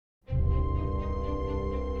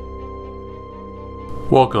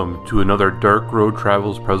Welcome to another Dark Road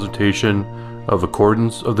Travels presentation of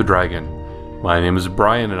Accordants of the Dragon. My name is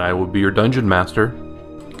Brian and I will be your dungeon master.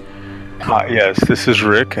 Yes, this is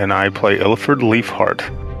Rick and I play Illiford Leafheart,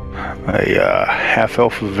 a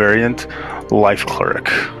half-elf variant life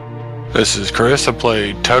cleric. This is Chris. I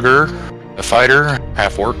play Tugger, a fighter,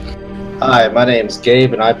 half-orc. Hi, my name's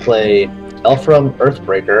Gabe and I play Elfram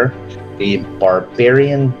Earthbreaker, the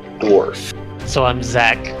barbarian dwarf. So I'm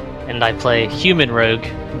Zach, and I play human rogue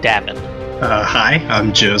Davin. Hi,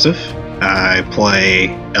 I'm Joseph. I play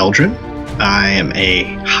Eldrin. I am a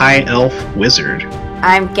high elf wizard.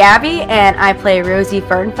 I'm Gabby, and I play Rosie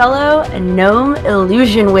Fernfellow, a gnome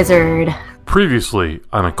illusion wizard. Previously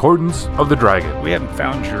on Accordants of the Dragon. We haven't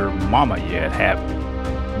found your mama yet, have we?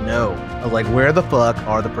 No. I was like, where the fuck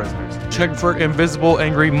are the prisoners? Check for invisible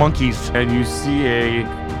angry monkeys. And you see a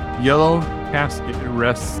yellow casket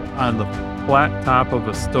rests on the flat top of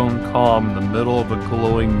a stone column in the middle of a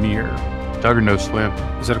glowing mirror. Tugger no swim.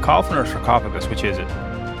 Is it a coffin or a sarcophagus? Which is it?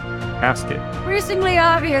 Casket. Increasingly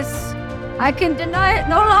obvious. I can deny it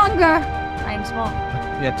no longer. I am small.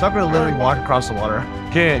 Yeah, Tucker literally walked across the water.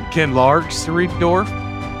 Can Larks read dwarf?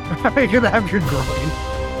 You're gonna have your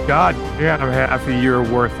groin. God damn, half a year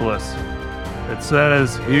worthless. It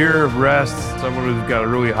says, here rests someone who's got a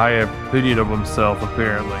really high opinion of himself,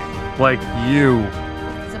 apparently. Like you.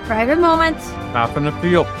 It's a private moment. Top in the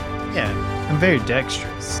field. Yeah, I'm very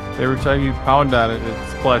dexterous. Every time you pound on it, it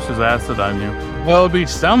splashes acid on you. Well, it'd be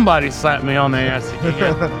somebody slap me on the ass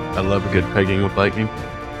again. I love a good pegging with lightning.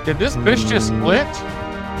 Did this bitch just split?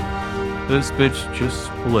 This bitch just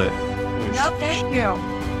split. No, thank you.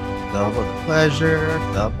 Double the pleasure,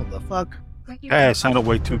 double the fuck. Thank you. Hey, it sounded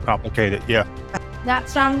way too complicated. Yeah. That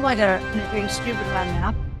sounds like a very stupid one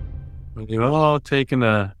now. You've all taken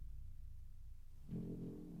a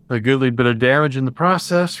goodly bit of damage in the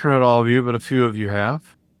process. Not all of you, but a few of you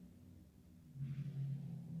have.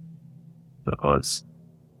 So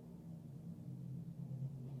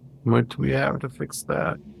what do we have to fix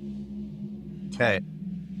that? Okay.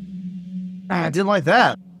 I didn't like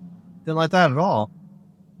that. Didn't like that at all.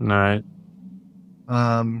 All right.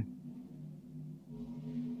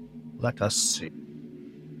 Let us see.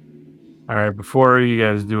 All right. Before you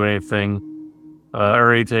guys do anything,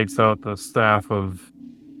 Uri takes out the staff of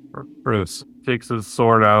Bruce. Takes his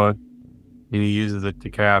sword out. And he uses it to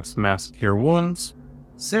cast Mass Cure Wounds.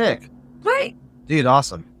 Sick. Wait. Dude,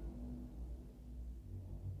 awesome.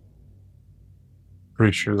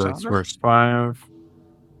 Pretty sure that's worth 5.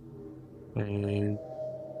 And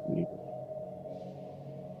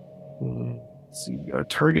let's see,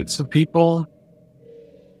 target some people.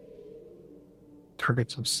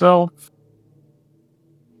 Targets himself.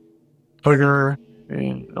 Tugger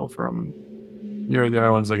and Elfram. You're the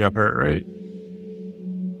other ones that got hurt, right?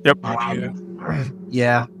 Yep.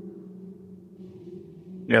 Yeah.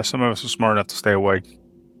 Yeah, some of us are smart enough to stay away.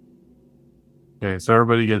 Okay, so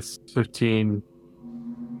everybody gets 15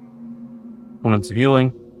 points of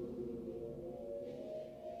healing.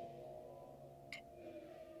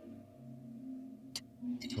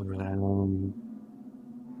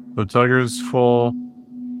 So Tugger's full.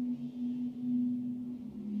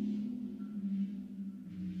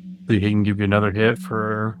 So he can give you another hit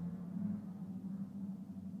for.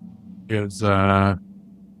 Gives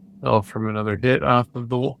Elfram another hit off of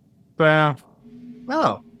the staff.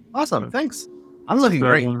 Oh, awesome. Thanks. I'm looking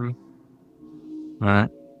great. All right.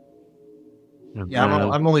 Yeah,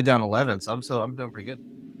 I'm only down 11, so I'm doing pretty good.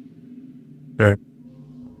 Okay.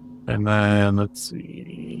 And then let's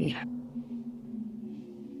see.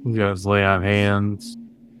 You guys lay on hands.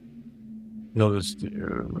 He'll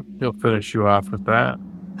finish you off with that.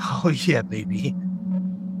 Oh yeah, baby.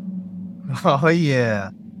 Oh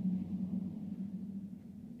yeah.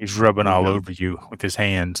 He's rubbing all over you with his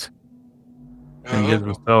hands. And gives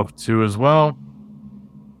himself 2 as well.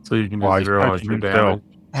 So you can Why, just he's zero out punching your himself.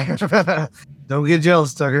 damage. Don't get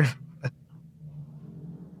jealous, Tucker.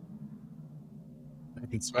 He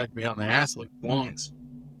can smack me on the ass like once.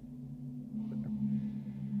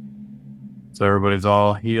 So everybody's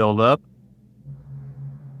all healed up.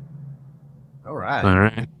 All right. All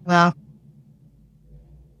right. Well,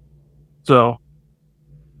 So,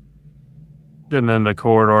 and then the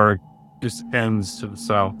corridor just ends to the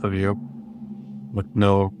south of you with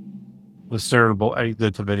no discernible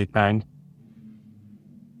exit of any kind.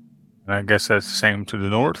 And I guess that's the same to the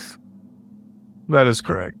north. That is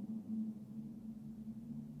correct.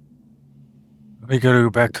 We gotta go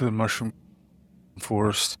back to the mushroom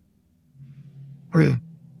forest.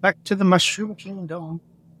 back to the Mushroom Kingdom.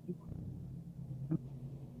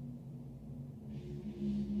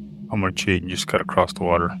 I'm gonna cheat and just cut across the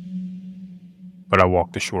water. but I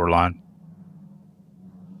walk the shoreline.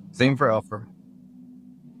 Same for Alfred.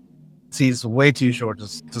 He's way too short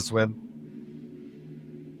to swim.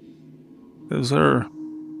 Does the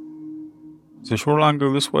shoreline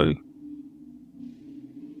go this way?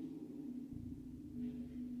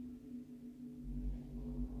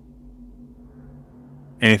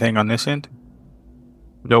 Anything on this end?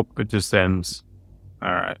 Nope, it just ends.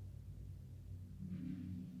 All right.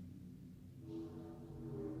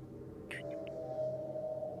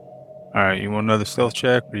 All right, you want another stealth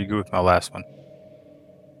check, or you go with my last one?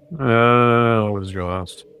 What was your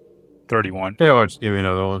last? 31. Yeah, I'll just give you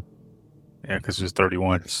another one. Yeah, because it's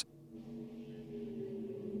 31.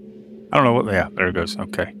 I don't know what. Yeah, there it goes.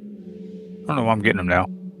 Okay. I don't know why I'm getting them now.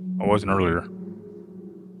 I wasn't earlier.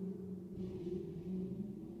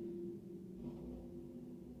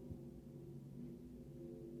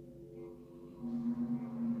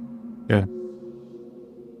 Yeah.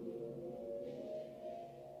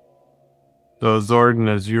 So,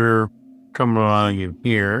 Zordon, as you're coming along in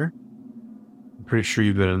here, I'm pretty sure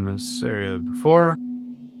you've been in this area before.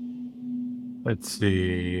 Let's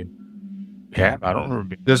see. Yeah, I don't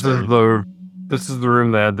remember. This is the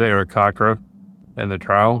room that had the Arakakra and the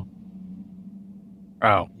trial.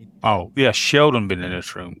 Oh, yeah. Sheldon been in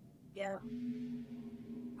this room. Yeah.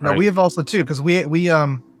 No, Right. we have also too, because we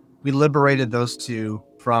liberated those two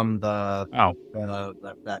from the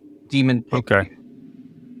that demon pig. Okay.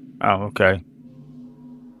 Oh, okay.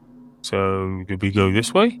 So did we go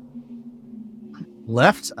this way?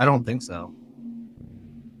 Left? I don't think so.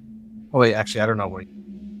 Oh wait, actually, I don't know where.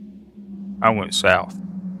 I went south.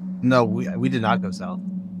 No, we did not go south.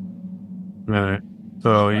 All right.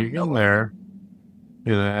 So you go there.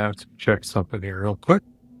 You're gonna have to check something here real quick.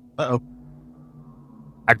 Uh-oh.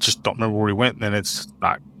 I just don't remember where we went, and then it's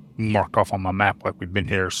not marked off on my map like we've been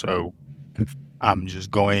here, so I'm just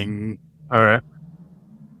going. All right.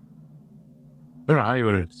 I don't know how you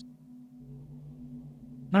would.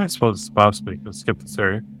 I suppose it's possible. Let's skip this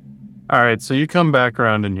area. All right. So you come back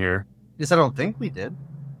around in here, Yes, I don't think we did.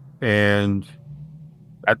 and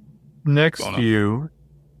next Don't know. to you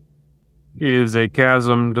is a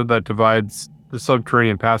chasm that divides the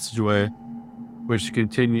subterranean passageway, which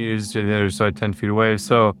continues to the other side 10 feet away.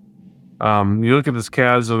 So you look at this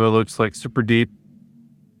chasm, it looks like super deep,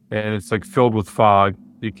 and it's like filled with fog.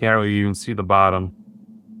 You can't really even see the bottom.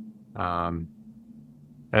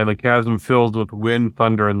 And the chasm filled with wind,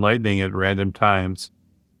 thunder, and lightning at random times.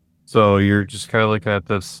 So you're just kind of looking at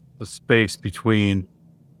the space between,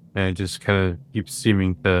 and it just kind of keeps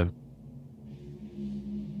seeming to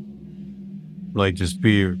like just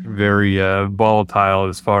be very volatile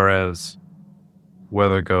as far as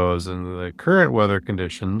weather goes, and the current weather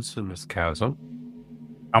conditions in this chasm.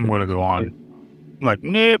 I'm going to go on. I'm like,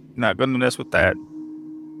 nope, not going to mess with that.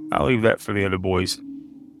 I'll leave that for the other boys.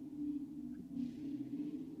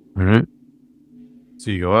 All right.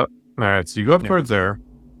 So you go up. All right. So you go up Yeah. towards there.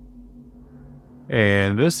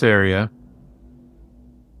 And this area,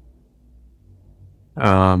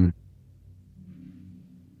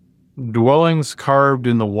 dwellings carved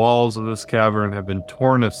in the walls of this cavern have been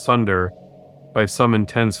torn asunder by some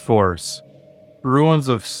intense force. Ruins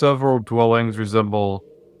of several dwellings resemble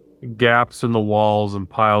gaps in the walls and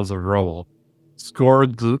piles of rubble.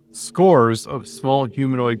 Scores of small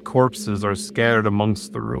humanoid corpses are scattered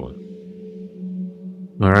amongst the ruin.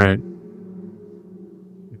 All right.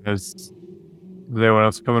 Is anyone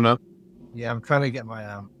else coming up? Yeah, I'm trying to get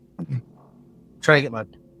my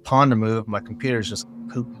pawn to move. My computer's just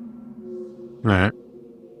pooping. All right.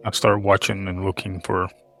 I start watching and looking for.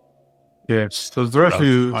 Yeah. So the rest of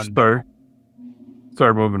you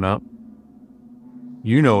start moving up.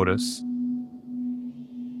 You notice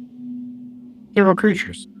evil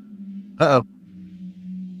creatures. Uh-oh.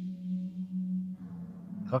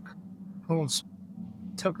 Fuck. Who's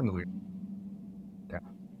token weird? Yeah.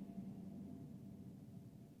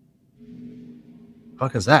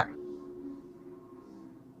 Fuck is that?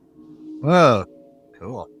 Whoa.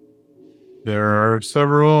 Cool. There are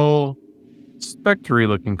several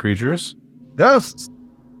spectre-looking creatures. Ghosts.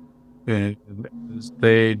 And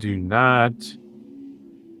they do not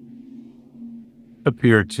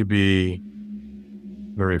appear to be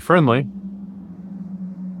very friendly.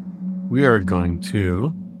 We are going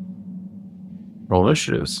to roll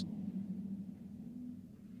initiatives.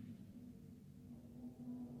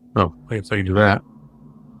 Oh, wait, so you do that.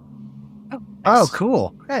 Oh,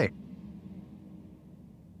 cool. Hey.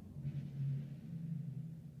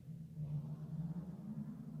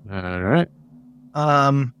 All right.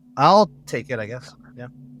 I'll take it, I guess. Yeah.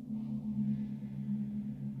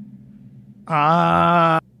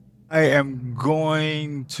 I am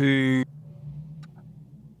going to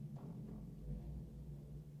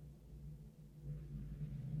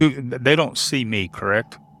They don't see me,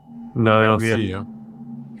 correct? No, they don't see you.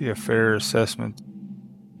 Yeah, fair assessment.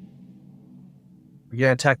 We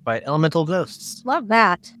get attacked by elemental ghosts. Love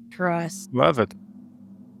that for us. Love it.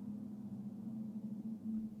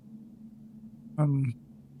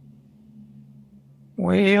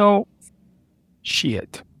 Well,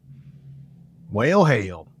 shit. Whale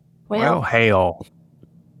hail. Well, hell.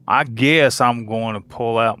 I guess I'm going to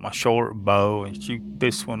pull out my short bow and shoot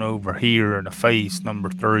this one over here in the face, number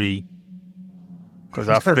 3. Because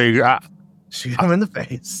I figure shoot him in the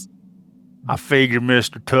face. I figure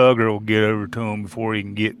Mr. Tugger will get over to him before he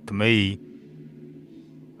can get to me.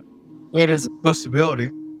 It is a possibility.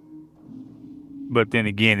 But then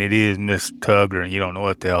again, it is Mr. Tugger, and you don't know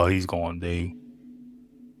what the hell he's going to do.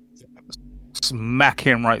 Smack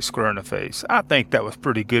him right square in the face. I think that was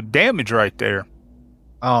pretty good damage right there.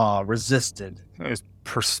 Oh, resisted.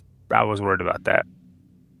 I was worried about that.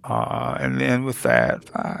 And then with that,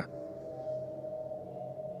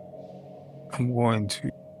 I'm going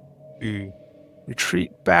to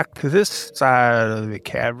retreat back to this side of the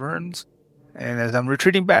caverns. And as I'm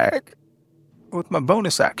retreating back with my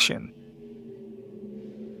bonus action.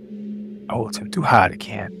 Oh, it's too hot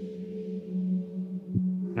again.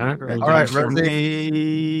 All right, for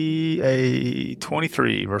me, a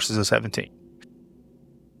 23 versus a 17.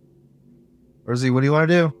 Rosie, what do you want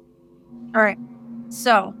to do? All right.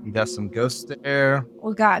 So You got some ghosts there.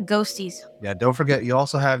 we got ghosties. Yeah, don't forget you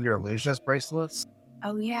also have your illusionist bracelets,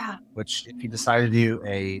 Oh yeah, which if you decide to do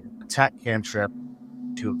a attack cantrip,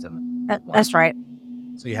 2 of them. that's right.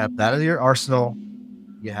 So you have that in your arsenal.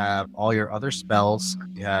 You have all your other spells.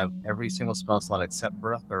 You have every single spell slot except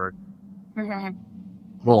for a third. Mhm.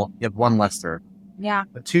 Well, you have one less third. Yeah.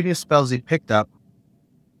 The 2 new spells you picked up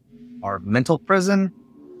are Mental Prison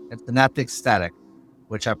and Synaptic Static,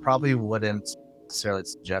 which I probably wouldn't necessarily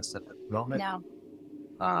suggest at the moment.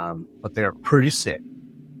 No. But they're pretty sick.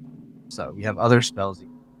 So you have other spells you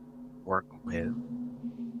can work with.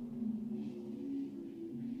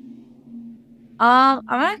 I'm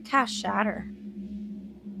gonna cast Shatter.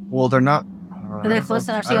 Well, they're not. Are they close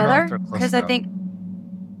enough together? Because I think.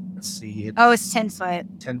 Let's see. It's 10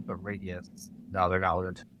 foot. 10-foot radius. No, they're not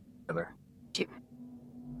within together.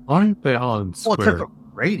 Aren't they all in Well, square? 10-foot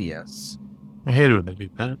radius. I hate it when they do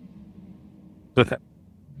that. But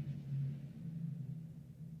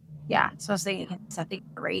Yeah. So I was thinking, I think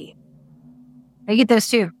great. I get those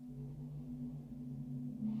too.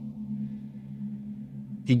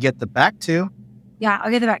 If you get the back 2, Yeah,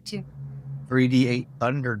 I'll get the back too. 3d8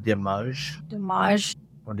 thunder damage. Damage.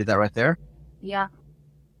 Want to do that right there? Yeah.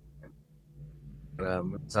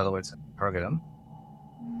 It's other way to target them.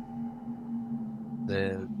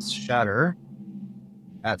 The shatter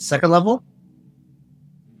at 2nd level.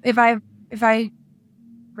 If I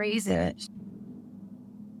raise it.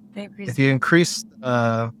 If you increase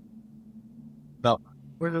where's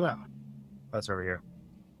it at? That's over here.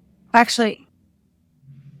 Actually,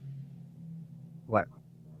 what?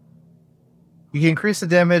 You can increase the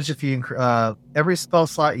damage if you every spell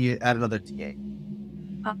slot you add another d8.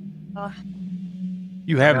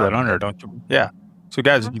 you have that on there, don't you? Yeah. So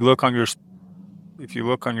guys, if you look on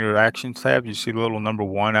your actions tab, you see the little number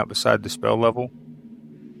 1 out beside the spell level,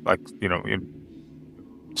 like in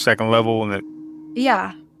 2nd level, and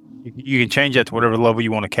yeah. you can change that to whatever level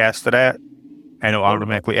you want to cast it at, and it'll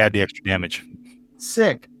automatically add the extra damage.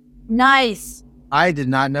 Sick. Nice. I did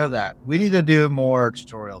not know that. We need to do more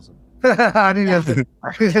tutorials. I need to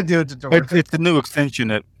do a tutorial. It's the new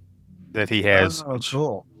extension that he has. Oh,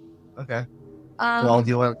 cool. Okay. Well, do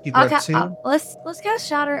you want to keep that Okay, 2? let's cast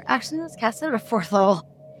Shatter. Actually, let's cast it at a 4th level.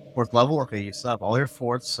 4th level? Okay, you still have all your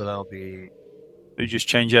 4ths, so that'll be You just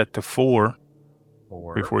change that to 4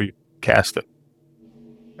 before you cast it.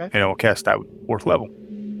 Okay. And it will cast that 4th level.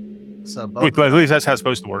 So At least that's how it's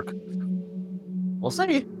supposed to work. we'll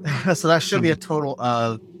see. So that should be a total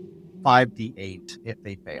of 5d8 if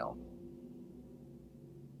they fail.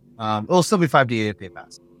 It'll still be 5d8 if they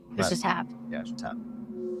pass. It's just half. Yeah, it's just half.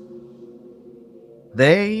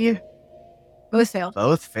 They Both failed.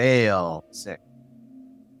 both fail. Sick.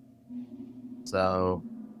 So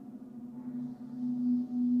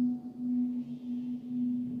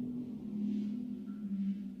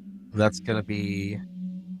that's gonna be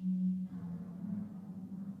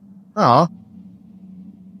you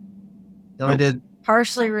only did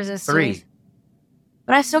Partially resisted. 3.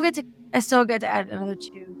 But I still get to add another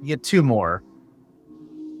 2. You get 2 more,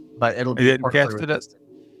 but it'll be You didn't partially cast it at- resisted.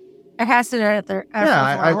 I cast it at the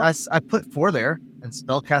Yeah, I put 4 there and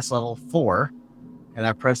spellcast level 4, and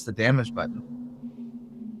I pressed the damage button.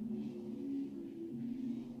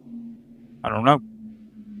 I don't know.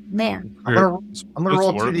 Man. I'm gonna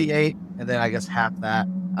roll work. 2d8 and then I guess half that,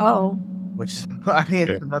 Oh. which is I mean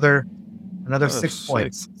Okay. another Oh, 6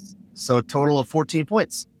 points. So a total of 14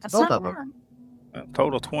 points. That's Both not of them. bad.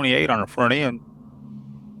 Total 28 on the front end.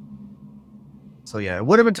 So yeah, it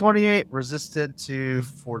would have been 28, resisted to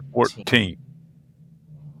 14. 14.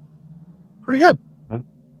 Pretty good. I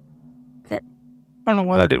don't know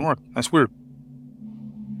why that didn't work. That's weird.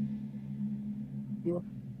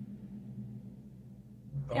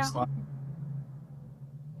 Yeah.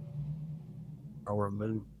 I'll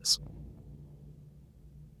remove this.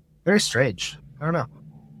 Very strange. I don't know.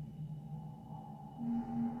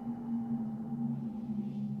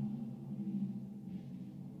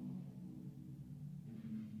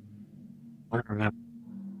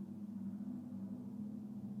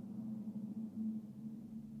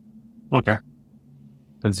 Okay.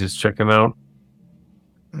 Let's just check him out.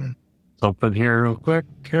 Something here real quick.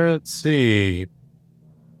 Let's see.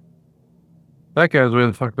 That guy's way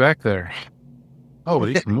the fuck back there. Oh, but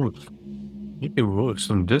he can move. He can move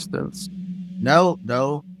some distance. No.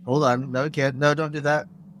 Hold on. No, you can't. No, don't do that.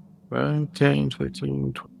 10,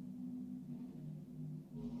 15, 20.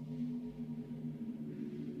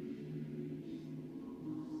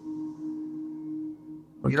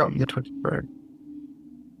 You don't get 25.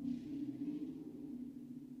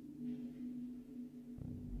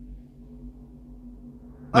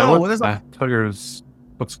 Oh, what is that? Tugger's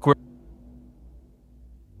what's square?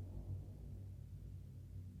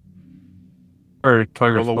 Or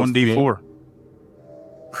Tugger's Roll a 1d4.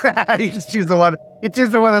 You just choose the one. You choose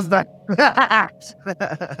the one that's not.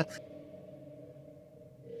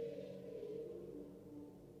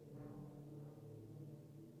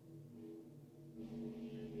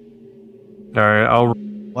 All right, I'll.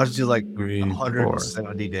 Why don't you like Green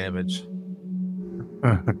 170 damage?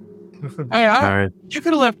 Hey, All right. you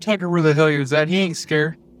could have left Tucker where the hell he was at. He ain't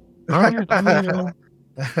scared. Not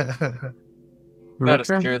a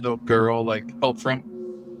scared little girl like Elfram.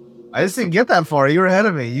 I just didn't get that far. You were ahead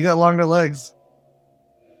of me. You got longer legs.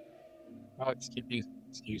 Oh, excuse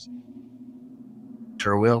me.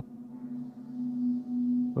 Sure will.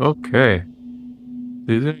 Okay.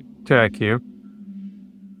 He's gonna attack you.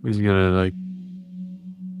 He's gonna like.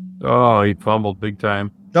 Oh, he fumbled big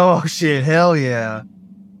time. Oh shit! Hell yeah!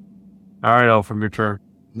 All right, Elf, from your turn.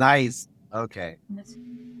 Nice. Okay.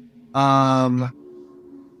 I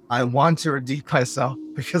want to redeem myself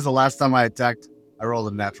because the last time I attacked, I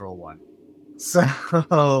rolled a natural 1. So,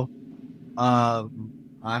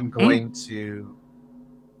 I'm going to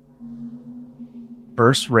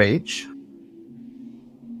burst rage.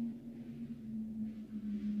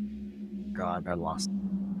 God, I lost.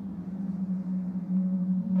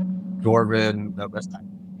 Jorvin, no, that's not.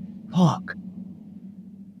 Fuck.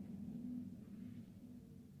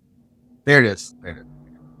 There it is. There it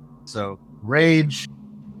is. So, rage.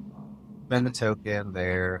 Spend the token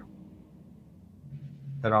there.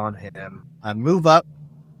 Put on him. I move up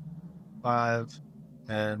 5,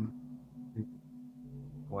 10,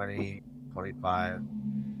 20, 25,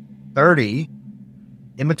 30.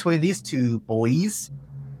 In between these two boys.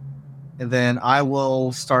 And then I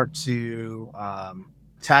will start to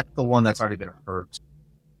attack the one that's already been hurt.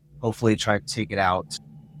 Hopefully try to take it out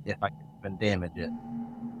if I can even damage it.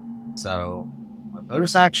 So, my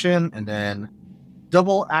bonus action and then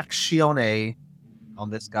double actione on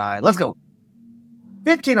this guy. Let's go.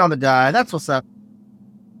 15 on the die. That's what's up.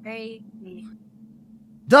 Great.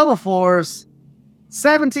 Double 4s.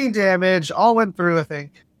 17 damage. All went through, I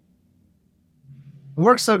think. It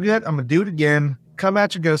worked so good. I'm going to do it again. Come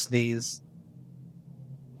at your ghost knees.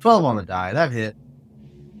 12 on the die. That hit.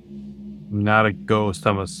 I'm not a ghost.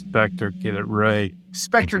 I'm a specter. Get it right.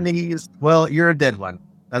 Spectre knees. Well, you're a dead one.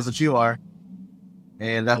 That's what you are.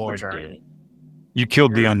 And that's my turn. You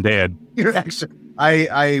killed the undead. You're extra.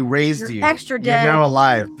 I raised you. Extra dead. You're now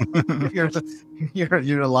alive. you're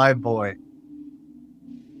an alive boy.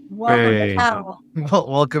 Welcome Hey. to hell. Well,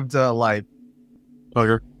 welcome to life.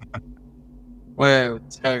 Tugger. Well,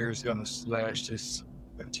 Tiger's gonna slash this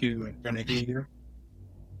 2 in front of here.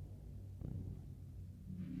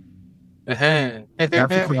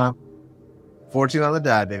 14 on the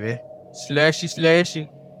die, baby. Slashy.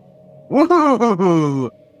 Woohoo!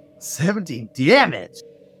 17 damage.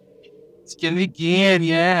 Skin it again,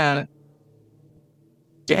 yeah.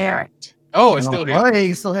 Damn it. Oh, it's still here. Oh, yeah,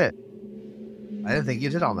 you still hit. I didn't think you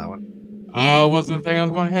did on that one. Wasn't the thing I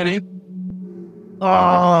was going to hit him.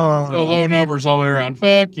 Oh, So low numbers all the way around.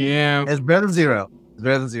 Fuck yeah. it's better than 0. It's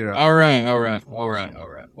better than 0. All right.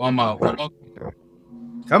 One more.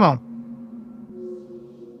 Come on.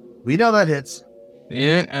 We know that hits.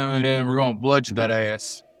 Yeah, and then we're going to bludgeon that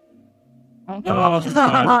ass.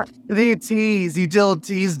 The tease, you deal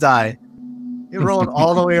tease die. It rolled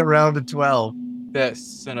all the way around to 12. That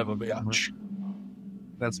son of a bitch.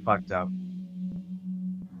 That's fucked up.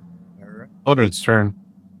 Eldred's turn.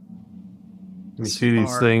 You see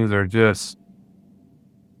these things are just.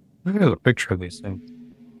 Look at the picture of these things.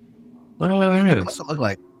 Look at this. What's it look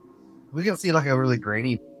like? We can see like a really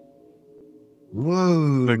grainy.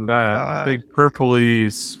 Whoa. Big, big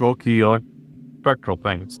purpley, smoky spectral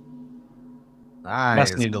things. Nice.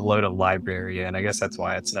 Must need to load a library in. I guess that's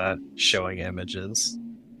why it's not showing images.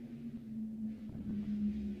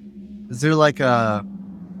 Is there like a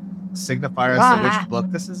signifier as to which book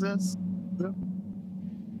this is?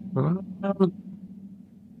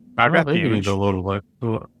 I got the you need image. to load a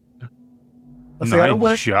library.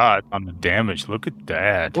 Nice shot on the damage. Look at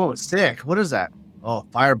that. Whoa, sick. What is that? Oh,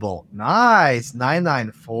 firebolt. Nice.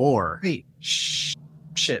 994. Wait,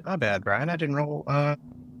 shit, my bad, Brian. I didn't roll. I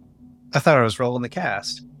thought I was rolling the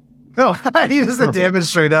cast. No, I used the damage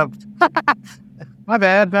straight up. My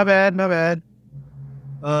bad.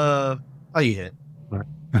 Oh, you hit.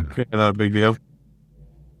 Okay, not a big deal.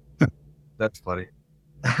 That's funny.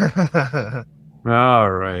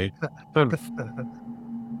 All right.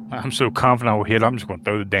 I'm so confident I'll hit. I'm just going to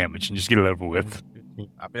throw the damage and just get it over with.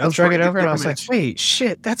 I was trying it over and I was like, wait,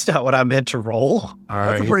 shit, that's not what I meant to roll. All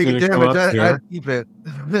right. That's a pretty good damage. I'd keep it.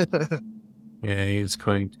 Yeah, he's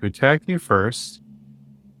going to attack you first.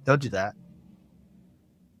 Don't do that.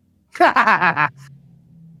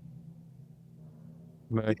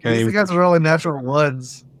 These guys are rolling natural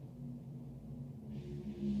ones.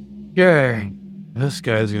 Okay. This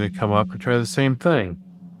guy's going to come up and try the same thing.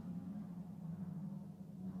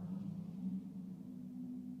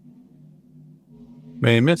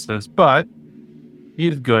 May miss this, but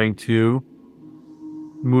he's going to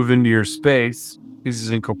move into your space. He's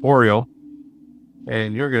incorporeal,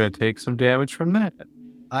 and you're going to take some damage from that.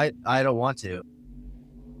 I don't want to.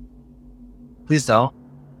 Please don't.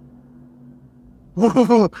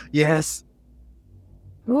 Yes.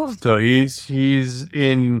 So he's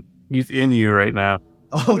in you right now.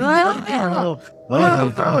 Oh no! Oh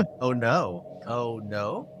no! Oh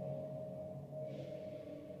no!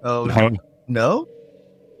 Oh no!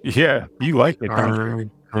 Yeah, you like it. Weird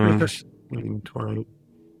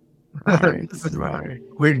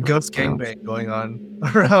ghost gangbang going on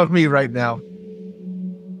around me right now.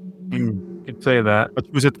 You could say that.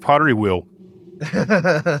 It was at the pottery wheel.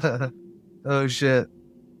 Oh shit!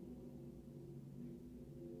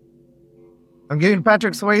 I'm getting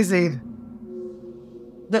Patrick Swayze.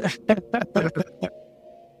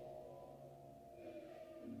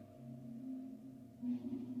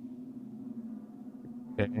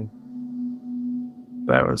 Okay.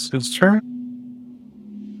 That was his turn.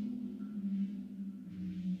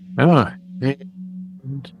 Oh,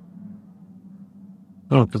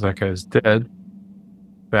 because that guy's dead.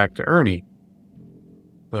 Back to Ernie.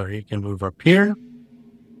 So he can move up here.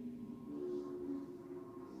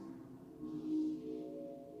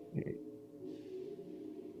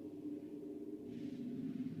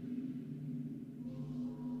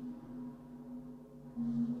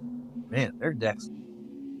 Man, their deck's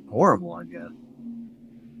horrible, I guess.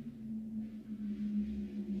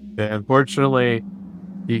 And unfortunately,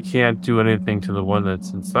 you can't do anything to the one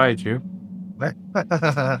that's inside you. That's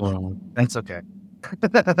okay.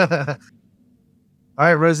 All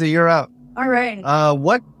right, Rosie, you're up. All right.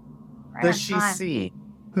 What Right does on she time. see?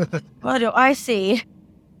 What do I see?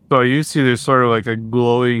 So you see there's sort of like a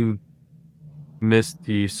glowing,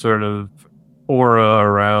 misty sort of aura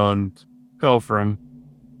around Pelfram.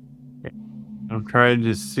 I'm trying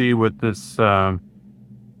to see what this doesn't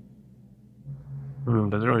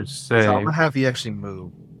really say. So I'm gonna have you actually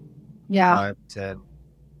move. Yeah. 5, 10,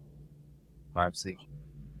 5, so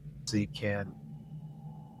you can.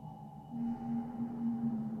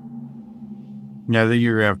 Yeah, I think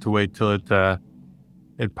you're gonna have to wait till it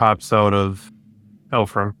pops out of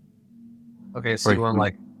Elfram. Okay, so you want to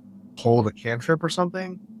like hold a cantrip or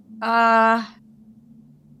something? Yeah.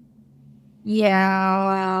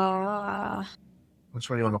 Which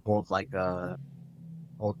one do you want to hold? Like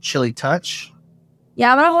hold chilly touch?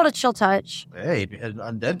 Yeah, I'm gonna hold a chill touch. Hey, an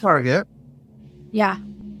undead target. Yeah.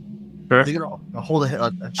 Sure. You're gonna hold a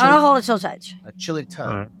I'm gonna hold a chill touch. a chilly touch.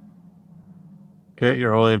 All right. Okay,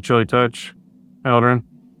 you're holding a chilly touch, Eldrin.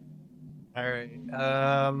 All right.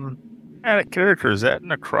 Out of character, is that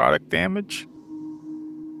necrotic damage?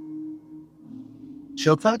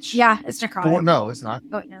 Chill touch? Yeah, it's necrotic. No, it's not.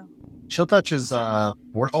 Oh no. Chill touch is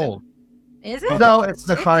worth hold. Is it? No, it's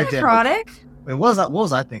necrotic damage. Necrotic? Wait, what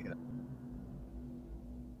was I thinking of?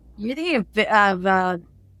 You're thinking of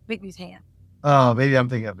Bigby's hand. Oh, maybe I'm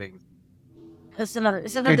thinking of big. It's another.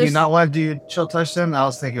 It's Okay, another. do you not want to do chill touch then? I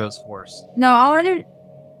was thinking it was force. No, I want to.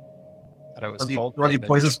 Thought it was Do you cold. want to do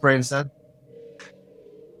poison spray instead?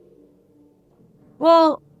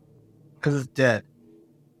 Well, Because it's dead.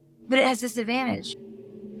 but it has disadvantage.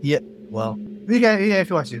 Yeah. Well, yeah, if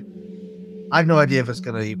you want to. I have no idea if it's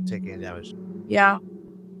gonna even take any damage. Yeah.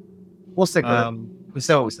 We'll stick with it. We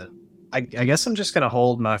said what we said. I guess I'm just gonna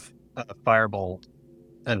hold my firebolt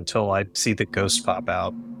until I see the ghost pop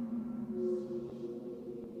out.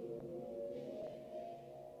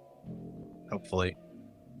 Hopefully.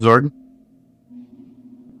 Zord?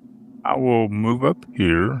 I will move up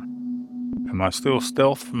here. Am I still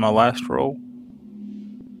stealth from my last roll?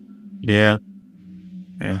 Yeah.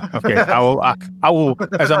 Yeah. Okay. I will.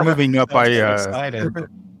 As I'm moving up, I excited.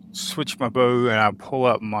 switch my bow and I pull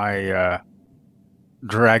up my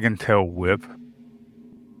dragon tail whip.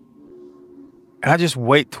 And I just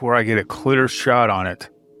wait to where I get a clear shot on it.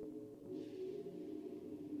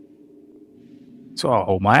 So I'll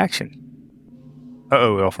hold my action.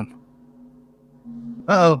 Uh-oh, Elfram.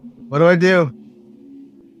 Uh-oh. What do I do?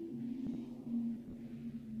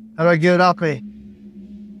 How do I get it off me?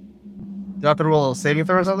 Do I have to roll a saving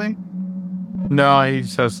throw or something? No, he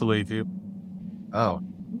just has to leave you. Oh.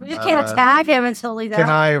 You can't attack him until he's Can out.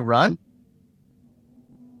 I run?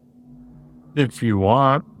 If you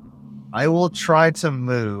want. I will try to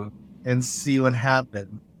move and see what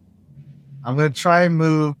happens. I'm going to try and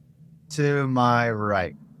move to my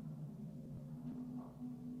right.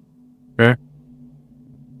 Okay.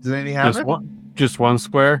 Does anything happen? Just one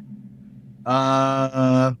square?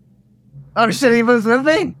 Oh shit, he moves with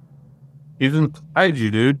me? He's inside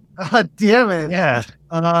you, dude. Damn it. Yeah.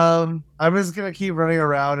 I'm just gonna keep running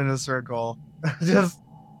around in a circle.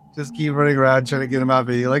 just keep running around trying to get him out of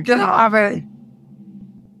me. Like, get off me.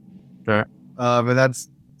 Okay. And that's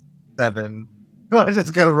 7. I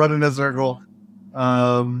just gotta run in a circle.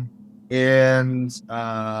 I'm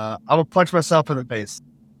gonna punch myself in the face.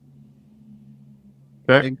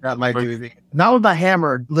 I think that might do anything. Not with my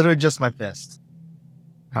hammer, literally just my fist.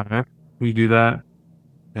 Okay. We do that.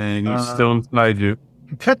 And he's still inside you.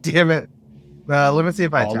 God damn it. Let me see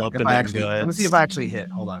if I All attack. up If in I them actually, let me guts. see if I actually hit.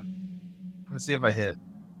 Hold on. Let me see if I hit.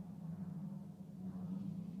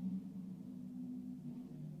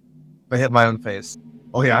 If I hit my own face.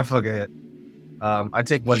 Oh yeah, I fucking hit. I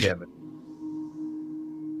take 1 damage.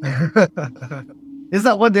 Is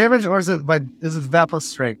that 1 damage or is it that plus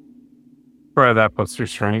strength? Try that plus your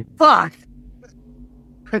strength. Fuck!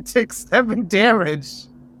 I take 7 damage.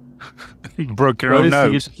 You broke your At own least you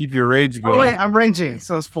get nose. to keep your rage going. Oh wait, I'm ranging,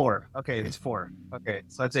 so it's 4. Okay, it's 4. Okay,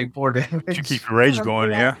 so I take 4 damage. You keep your rage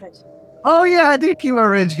going, yeah? Oh yeah, I did keep my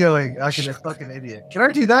rage going. I can a fucking idiot. Can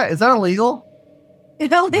I do that? Is that illegal?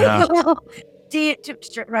 Illegal.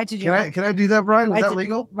 Right to jail. Can I do that, Brian? Is Right that to-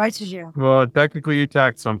 legal? Right to jail. Well, technically you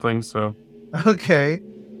attacked something, so. Okay.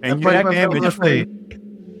 And I you punch myself in the face.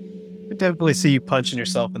 I could definitely see you punching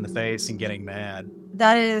yourself in the face and getting mad.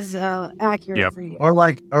 That is accurate Yep. for you. Or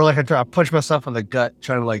like I punch myself in the gut,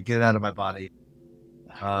 trying to like get it out of my body.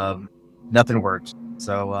 Nothing worked.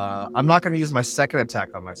 So I'm not going to use my second attack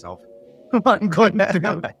on myself. I'm going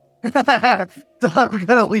to. I'm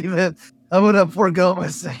gonna leave it. I'm gonna forego my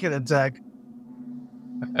second attack.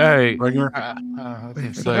 Hey, I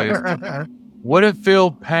can say, would it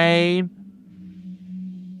feel pain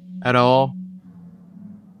at all?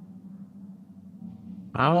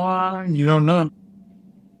 You don't know.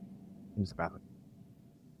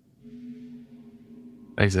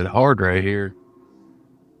 Makes it hard right here.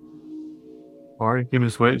 Or you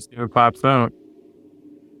just wait and see if it pops out.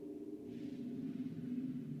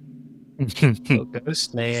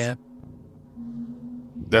 Ghost man.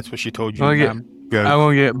 That's what she told you. I'm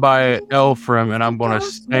gonna get by Elfram and I'm gonna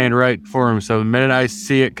stand right for him. So the minute I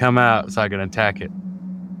see it come out, so I can attack it.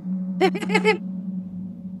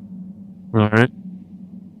 All right.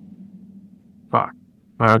 Fuck.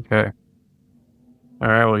 Okay. All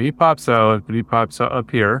right. Well, he pops out, but he pops out up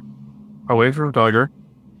here, away from Duggar.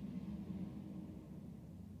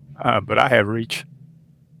 But I have reach.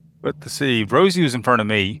 But to see, Rosie was in front of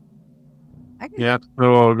me. Yeah.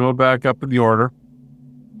 So we'll go back up in the order.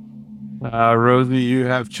 Rosie, you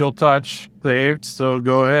have chill touch saved, so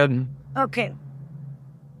go ahead. And Okay.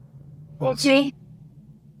 Okay.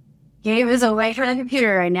 Gabe is away from the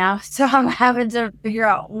computer right now, so I'm having to figure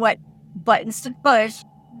out what buttons to push.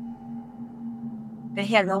 But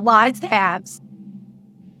he has a lot of tabs.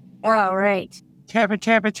 All right.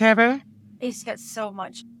 Tabba. He's got so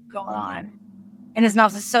much going on. And his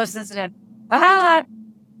mouth is so sensitive. Ah!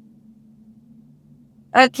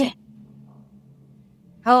 Okay.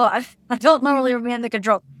 Hello, I don't normally remain the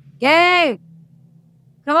control. Gabe!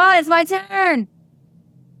 Come on, it's my turn.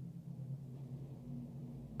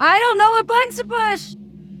 I don't know what buttons to push.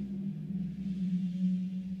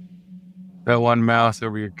 That one mouse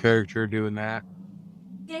over your character doing that.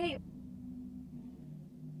 Gabe.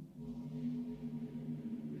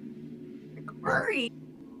 Hurry.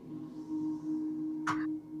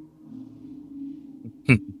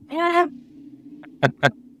 Yeah.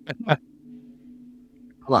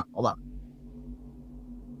 Hold on.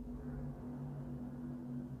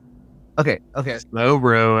 Okay. Slow,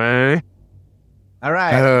 bro, eh? All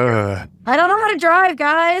right. I don't know how to drive,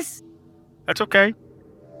 guys. That's okay.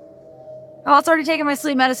 Oh, it's already taken my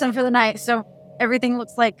sleep medicine for the night, so everything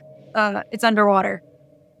looks like it's underwater.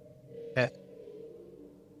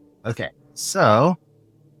 Okay. So,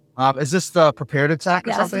 is this the prepared attack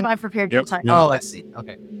or Yeah, this is something? my prepared Yep. attack. Oh, let's see.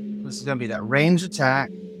 Okay. This is going to be that range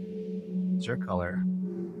attack. It's your color.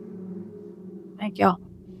 Thank you.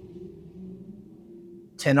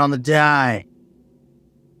 10 on the die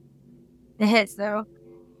It hits, though.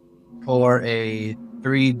 for a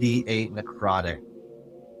 3d8 necrotic.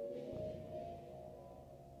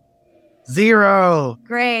 0.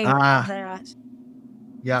 Great. Ah. That.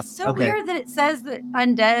 Yeah. It's so okay. weird that it says that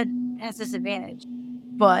undead has disadvantage,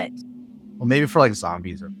 but Well, maybe for like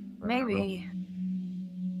zombies or maybe.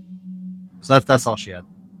 So that's all she had.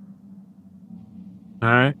 All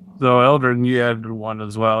right. So, Eldrin, you had one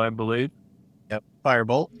as well, I believe. Yep.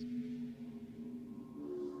 Firebolt.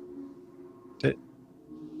 I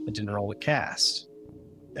didn't roll a cast.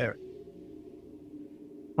 There.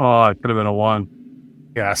 Oh, it could have been a 1.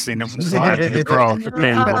 Yeah, I seen him sliding across the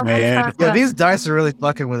table, man. Yeah, these dice are really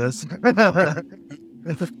fucking with us.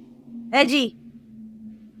 Edgy.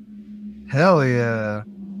 Hell yeah.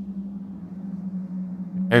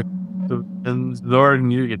 And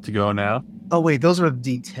Zordon, you get to go now. Oh wait, those are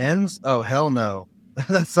D10s? Oh hell no.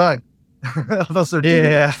 That sucked. Those are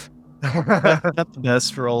Yeah. Not the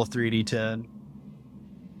best for roll a 3d10.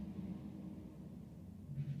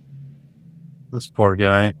 This poor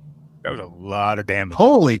guy. That was a lot of damage.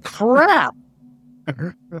 Holy crap.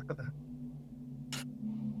 All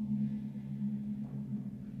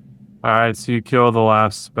right, so you kill the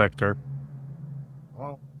last specter.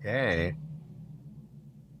 Okay.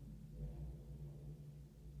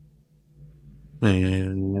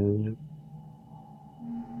 And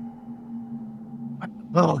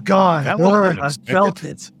Oh god, That Lord, wasn't I felt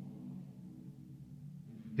it.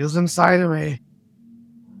 It was inside of me.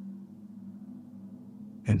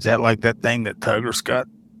 Is that like that thing that Tugger's got?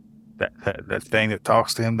 That thing that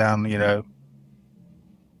talks to him down,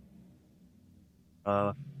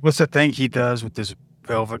 what's the thing he does with this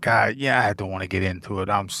velvet guy? Yeah, I don't want to get into it.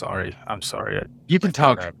 I'm sorry. you can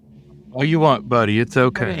talk all you want, buddy. It's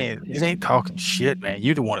okay. Man, it ain't talking shit, man.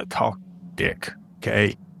 You don't want to talk dick,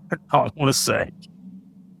 okay? That's all I want to say.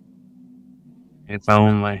 It's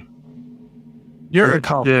only. You're a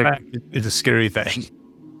dick. fact. It's a scary thing.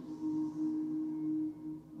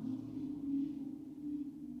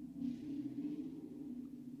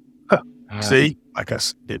 See? Like I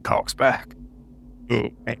said, it talks back.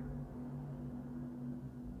 You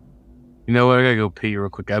know what? I gotta go pee real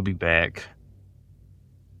quick. I'll be back.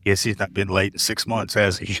 Guess he's not been late in 6 months,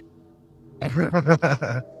 has he?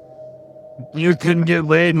 You couldn't get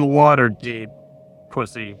laid in the water, dude.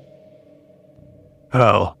 Pussy.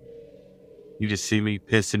 Oh. You just see me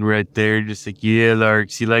pissing right there. Just like, yeah,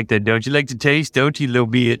 Larks, you like that? Don't you like the taste? Don't you, little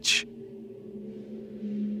bitch?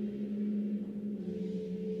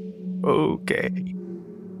 Okay.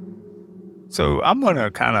 So I'm going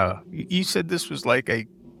to you said this was like a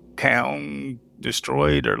town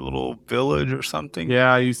destroyed or a little village or something?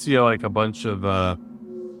 Yeah, you see like a bunch of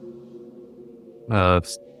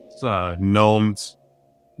gnomes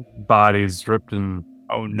bodies ripped in.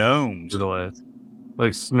 Oh, gnomes.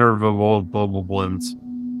 Like snurvable blins.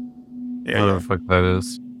 Yeah, Whatever the fuck that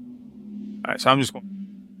is. All right, so I'm just going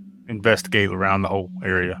to investigate around the whole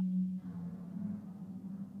area.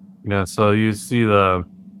 Yeah, so you see the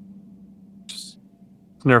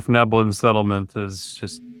Snurf Neblin settlement is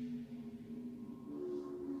just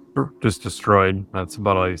destroyed. That's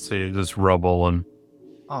about all you see. Just rubble and.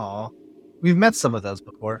 Aw. We've met some of those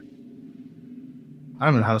before. I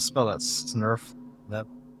don't know how to spell that. Snurf. That.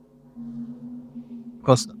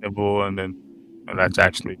 Close enough. And that's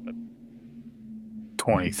actually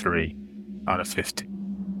 23 out of 50.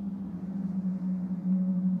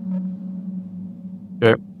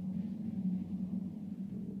 Yep.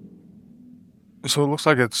 So it looks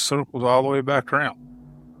like it circles all the way back around.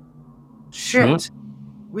 Shit.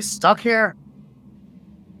 We stuck here?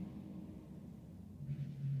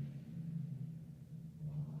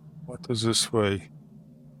 What does this way?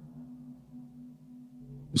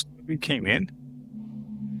 We came in.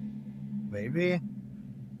 Maybe.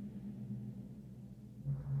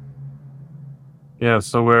 Yeah,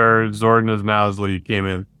 so where Zordon is now is where you came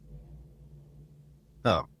in.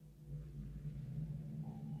 Oh.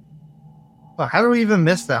 Well, how do we even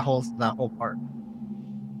miss that whole part?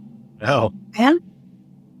 No. Man,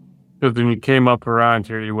 Because when you came up around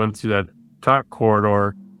here, you went through that top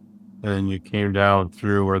corridor, and then you came down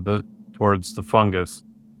through towards the fungus.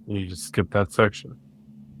 And you just skipped that section.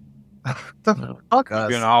 Fuck us.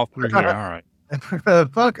 Been all through here. All right.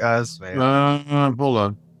 Fuck us, man. Hold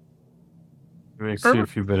on. Let me see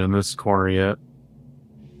if you've been in this corner yet.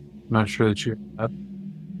 I'm not sure that you have.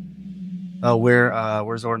 Oh, where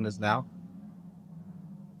Zordon is now?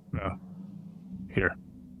 No. Here.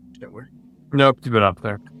 Shit, where? Nope, you've been up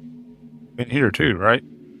there. Been here too, right?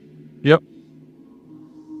 Yep.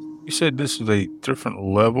 You said this is a different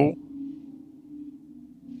level.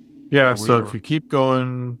 Yeah, so if you keep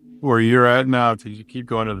going where you're at now, you keep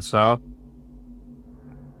going to the south,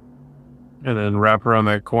 and then wrap around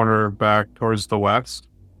that corner back towards the west.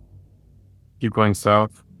 Keep going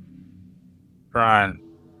south. Trying.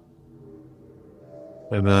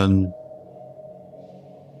 And then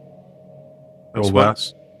go This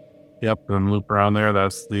west. Yep, and loop around there.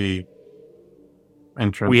 That's the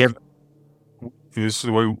entrance. This is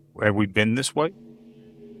the way. Have we been this way?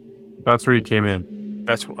 That's where you came in.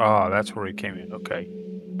 That's where he came in. Okay.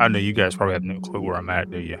 I know you guys probably have no clue where I'm at,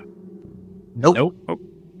 do you? Nope. Oh,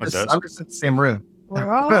 it does. I'm just in the same room.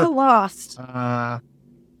 we're all lost.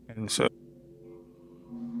 And so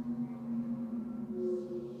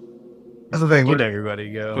That's the thing. Where'd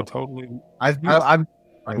everybody go? so totally. I'm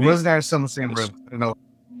Rose and I are still in the same room. I don't know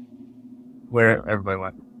where everybody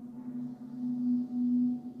went.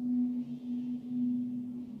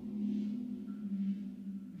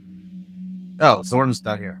 Oh, Zordon's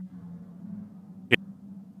not here.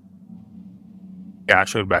 Yeah, I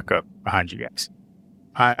showed back up behind you guys.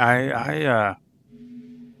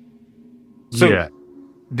 So Yeah.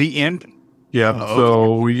 the end. Yeah.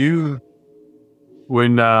 Oh, So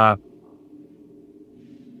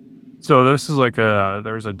so this is like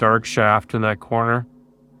there's a dark shaft in that corner.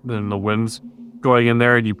 Then the wind's going in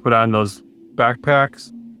there, and you put on those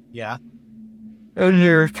backpacks. Yeah. And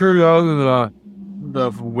you're turned on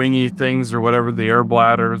the wingy things or whatever, the air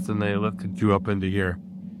bladders, and they lifted you up into here.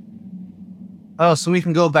 Oh, so we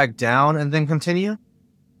can go back down and then continue?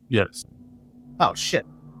 Yes. Oh, shit.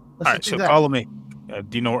 Let's All right, just so do that. follow me.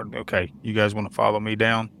 Do you know where? Okay, you guys want to follow me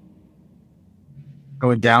down?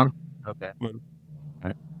 Going down? Okay. All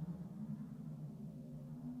right.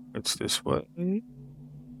 It's this way.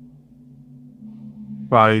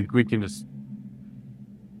 Well, we can just.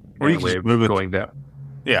 Or you can way just move it going down.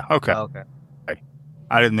 Yeah. Okay. Okay.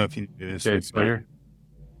 I didn't know if you needed this. Okay, it's clear.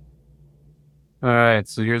 All right,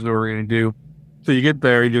 so here's what we're gonna do. So you get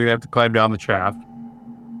there, you're gonna have to climb down the shaft.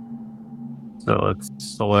 So let's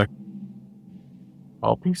select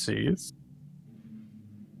all PCs.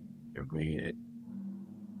 Give me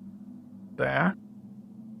that.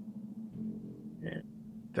 And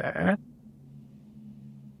that.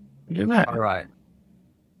 And that. All right.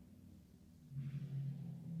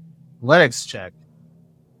 Athletics check.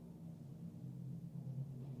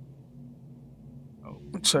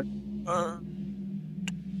 One sec.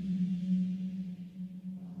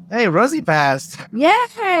 Hey, Rosie passed.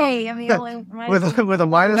 Yay! I mean, only with a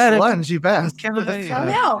 -1, she passed. Oh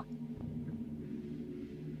no!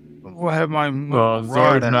 We'll have my Well,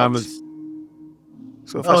 rod Zordon out. was.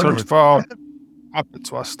 So if I start to fall,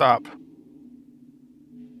 so I stop.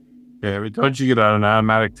 Yeah, but don't you get an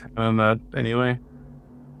automatic 10 on that anyway?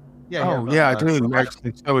 Yeah, I do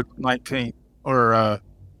actually. So it's 19 or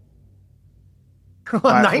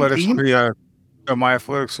my athletics would 19? be my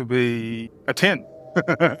athletics would be a 10.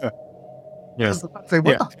 Yes. Say, what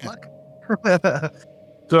Yeah. the fuck?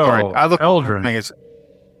 So, All right, I look. Eldrin. Thing is,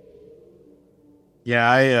 Yeah,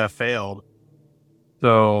 I failed.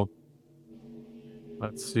 So,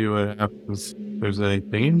 let's see what happens. If there's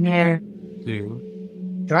anything in here.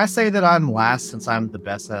 Can I say that I'm last since I'm the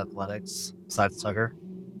best at athletics besides Tucker?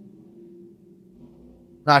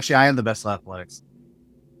 No, actually, I am the best at athletics.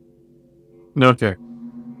 Okay.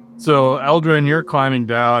 So, Eldrin, you're climbing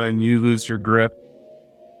down and you lose your grip.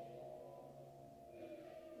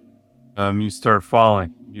 You start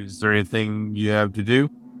falling. Is there anything you have to do?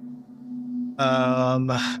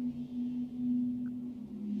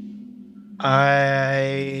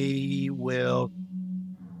 I will.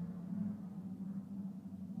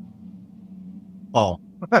 Oh.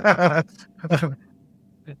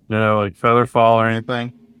 No, like feather fall or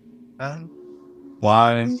anything?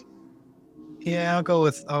 Fly? Yeah, I'll go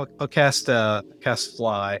with. I'll cast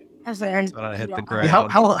fly As I When I hit the Yeah,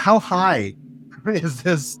 ground. how high is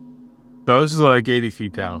this? So this is like 80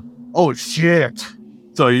 feet down. Oh shit!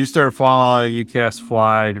 So you start falling, you cast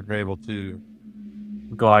fly, and you're able to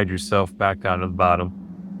glide yourself back down to the bottom.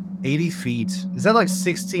 80 feet. Is that like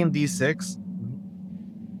 16d6?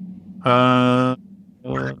 Or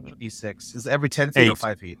 8d6? Is it every 10 feet or 8.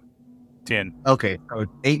 5 feet? 10. Okay, so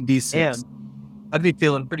 8d6. And I'd be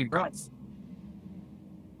feeling pretty bright.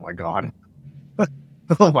 Oh my god.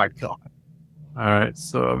 Oh my god. All right,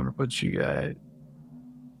 so I'm gonna put you guys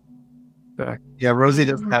back. Yeah, Rosie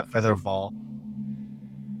doesn't have feather fall.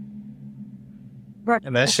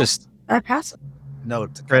 And that's just I pass it. No,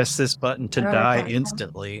 press this button to Oh, die okay.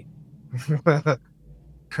 instantly.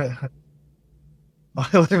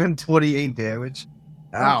 1128 damage.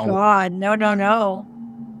 Oh Ow. God, no.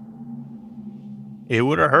 It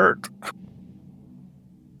would have hurt.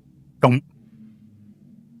 Don't.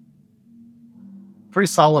 Pretty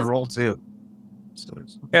solid roll too.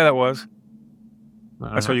 Yeah, that was.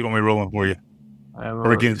 That's what you're going to be rolling for you.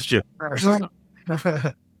 Or against you.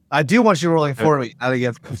 I do want you rolling for me, not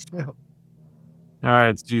against me. All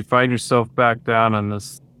right, so you find yourself back down in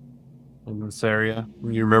this area.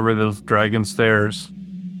 You remember those dragon stairs,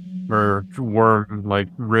 or were like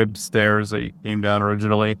rib stairs that you came down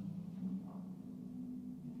originally.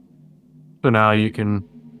 So now you can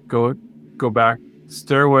go back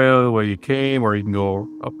stairway the way you came, or you can go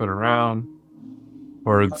up and around.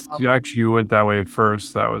 Or actually, you went that way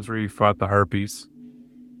first. That was where you fought the harpies.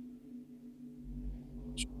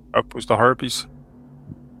 Up was the harpies.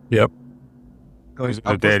 Yep. Was it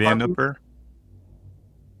a dead end up there?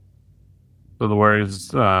 So the where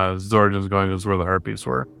Zordan's going is where the harpies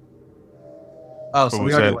were. Oh, so What we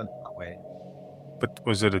was already that? went that way. But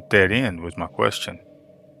was it a dead end was my question.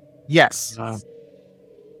 Yes.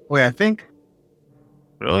 Wait, I think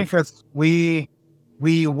Really? because we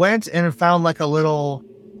went and found like a little.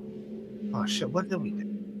 Oh shit! What did we do?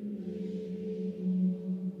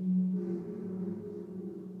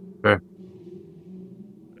 Okay.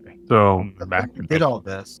 So back. We did all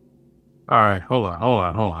this. All right, hold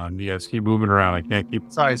on. You guys keep moving around. I can't keep.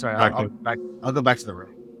 Sorry. Back I'll go back to the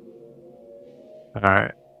room. All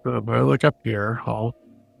right. So if I look up here, so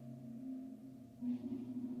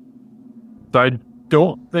I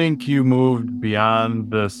don't think you moved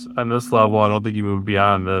beyond this on this level. I don't think you moved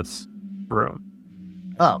beyond this room.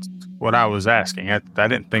 Oh, What I was asking, I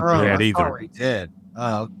didn't think we had I either. thought we did.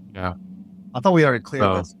 Oh, Yeah. I thought we already cleared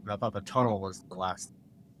Oh. this. I thought the tunnel was the last.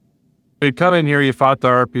 You come in here, you fought the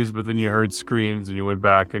harpies, but then you heard screams, and you went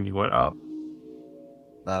back and you went up.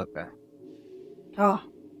 Okay. Oh,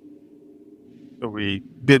 So we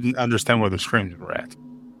didn't understand where the screams were at.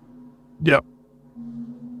 Yep.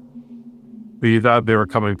 But you thought they were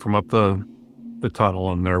coming from up the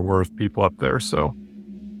tunnel, and there were people up there. So,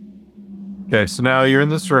 okay, so now you're in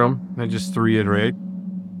this room. And just to reiterate,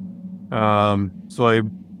 so a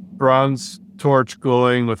bronze torch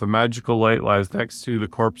glowing with a magical light lies next to the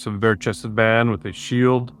corpse of a bare-chested man with a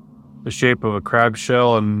shield, the shape of a crab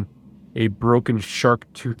shell, and a broken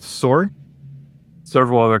shark-toothed sword.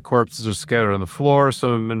 Several other corpses are scattered on the floor.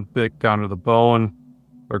 Some have been picked down to the bone.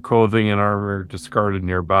 Their clothing and armor are discarded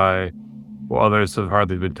nearby, while others have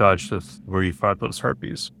hardly been touched. That's where you fought those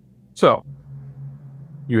harpies. So,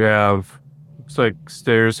 you have, looks like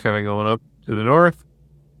stairs kind of going up to the north,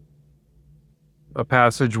 a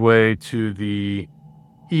passageway to the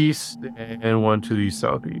east, and one to the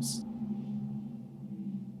southeast.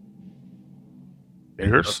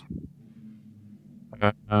 Stairs?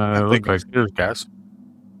 Look like stairs, guys.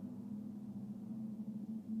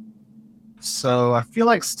 So I feel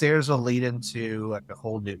like stairs will lead into like a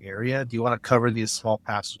whole new area. Do you want to cover these small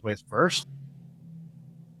passageways first?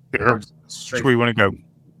 Sure. Which way you want to go?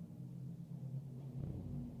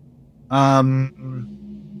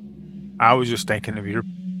 I was just thinking of your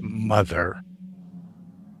mother.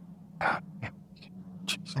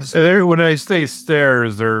 When I say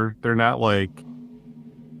stairs, they're not like,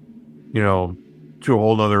 to a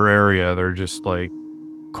whole other area. They're just like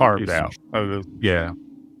Carved out of the ground. Yeah.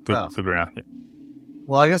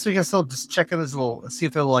 Well, I guess we can still just check in this little, see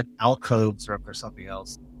if they're like alcoves or if there's something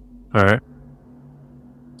else. All right.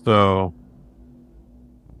 So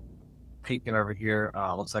Peeking over here,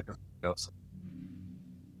 looks like a ghost.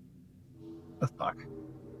 The fuck.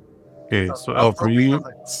 Okay, so for you,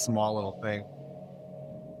 like a small little thing.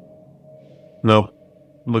 nope.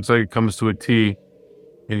 Looks like it comes to a T,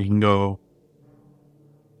 and you can go.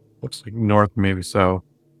 Looks like north, maybe south.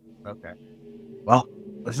 Okay. Well,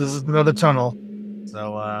 this is another tunnel,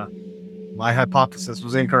 so my hypothesis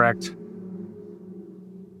was incorrect.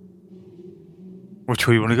 Which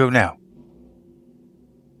way you want to go now?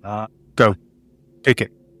 Go. Pick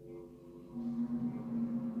it.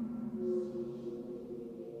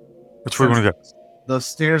 Which way we're going to go? The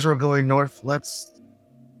stairs are going north. Let's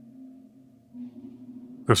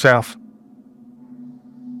Go south.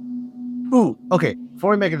 Ooh, okay.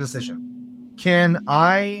 Before we make a decision, can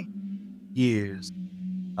I use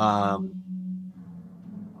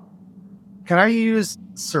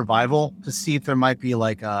survival to see if there might be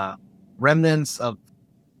like remnants of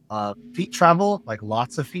feet travel, like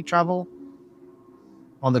lots of feet travel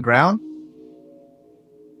on the ground?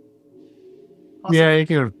 Awesome. Yeah, you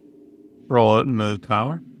can roll it in the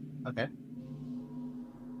tower. Okay.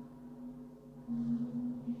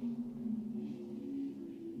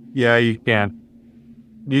 Yeah, you can.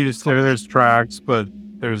 You just there's tracks, but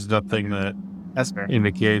there's nothing that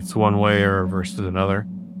indicates one way or versus another.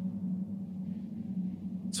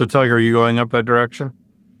 So, Tugger, are you going up that direction?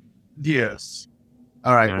 Yes.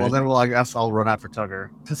 All right. Well, then, I guess I'll run after Tugger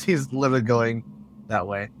because he's literally going that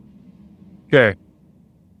way. Okay.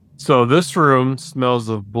 So this room smells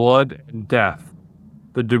of blood and death.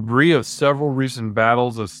 The debris of several recent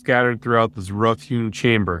battles is scattered throughout this rough-hewn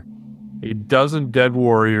chamber. A dozen dead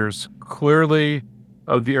warriors, clearly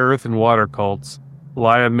of the earth and water cults,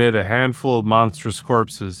 lie amid a handful of monstrous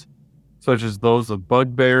corpses, such as those of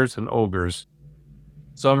bugbears and ogres.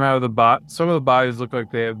 Some of the bodies look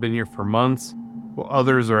like they have been here for months, while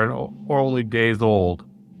others are only days old.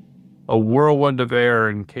 A whirlwind of air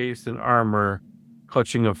encased in armor,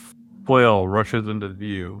 clutching a flail, rushes into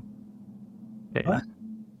view. Okay. What?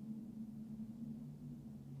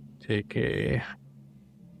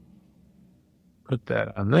 Put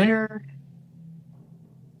that on there.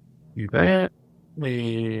 Do that.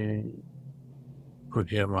 Put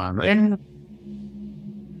him on there.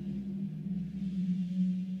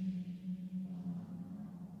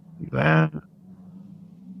 Do that.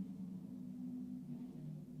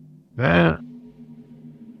 That.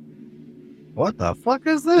 What the fuck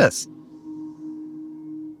is this?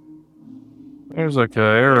 There's like a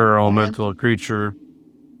air elemental creature.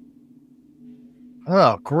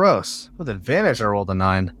 Oh, gross. With advantage, I rolled a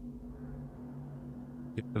 9.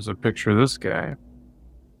 There's a picture of this guy.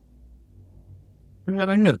 Yeah,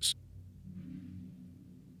 I know.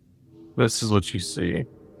 This is what you see.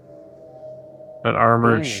 An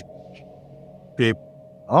armored shape.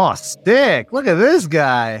 Oh, stick! Look at this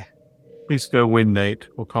guy. Please go Wind Knight.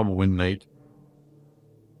 We'll call him Wind Knight.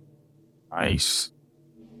 Nice.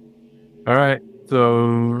 All right.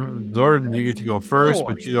 So, Jordan, you get to go first,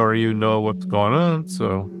 but you already know what's going on,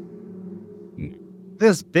 so.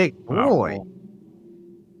 This big boy. Oh.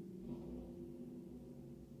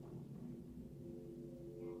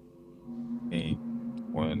 Eight,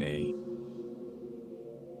 20.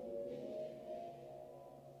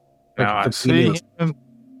 Now I see him.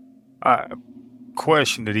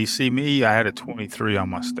 Question: did he see me? I had a 23 on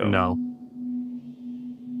my stuff. No.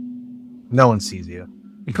 No one sees you.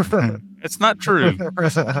 It's not true.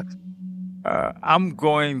 I'm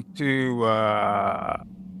going to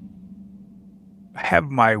have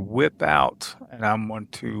my whip out, and I'm going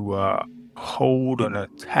to hold an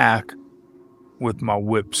attack with my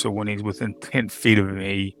whip. So when he's within 10 feet of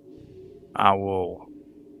me, I will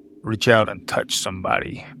reach out and touch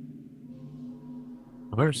somebody.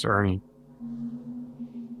 Where's Ernie?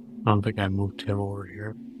 I don't think I moved him over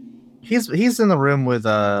here. He's in the room with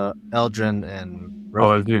Eldrin and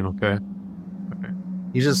Oh, is he? Okay.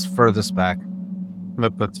 He's just furthest back.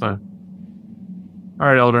 Yep, that's fine. All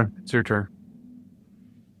right, Eldrin, it's your turn.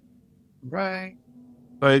 Right.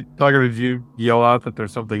 Tiger, did you yell out that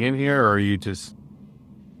there's something in here, or are you just...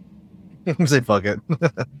 Say fuck it.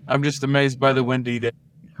 I'm just amazed by the windy day.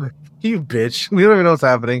 You bitch. We don't even know what's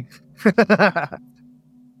happening. Well,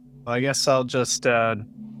 I guess I'll just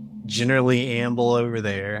generally amble over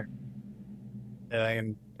there. And I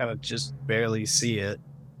can kind of just barely see it.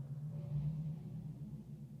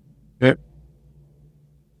 Yep.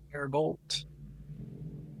 Airbolt.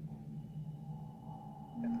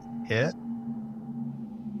 Hit.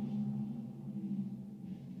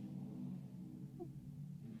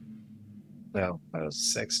 No, that was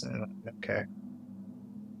 6. Okay.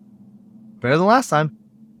 Better than last time.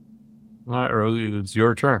 All right, Rosie, it's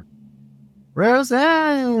your turn.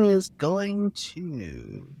 Roseanne is going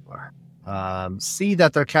to see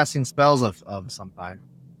that they're casting spells of some kind.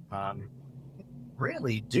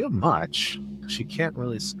 Really do much. She can't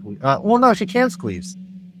really squeeze. Well, no, she can squeeze.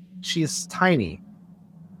 She's tiny.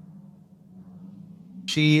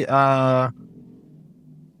 She has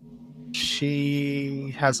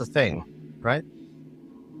a thing, right?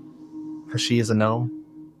 Because she is a gnome.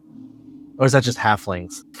 Or is that just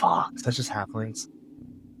halflings? Fuck, is that just halflings?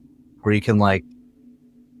 Where you can, like,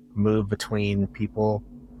 move between people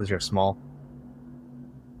because you're small?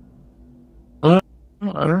 I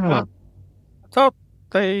don't know. I thought,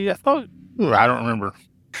 I don't remember.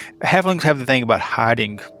 Halflings have the thing about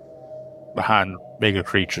hiding behind bigger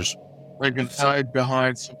creatures. They can hide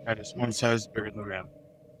behind some kind of one size bigger than them.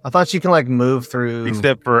 I thought you can like move through.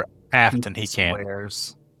 Except for Afton, he can't.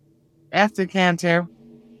 Squares. After can too.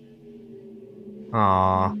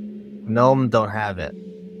 Aw, gnome don't have it.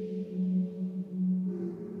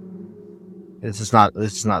 This is not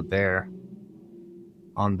there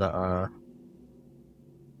on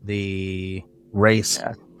the race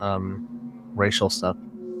racial stuff.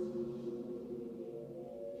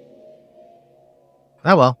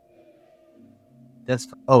 Oh well.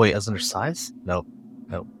 Oh wait, is it her size? Nope.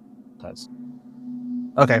 Size.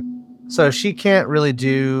 Okay. So she can't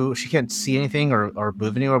see anything or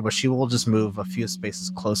move anywhere, but she will just move a few spaces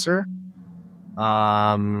closer.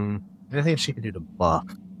 Anything she can do to buff.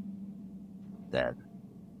 Dead.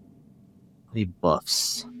 Any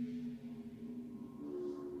buffs?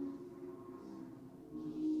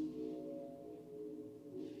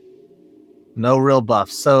 No real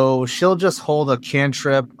buffs. So she'll just hold a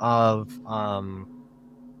cantrip of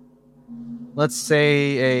let's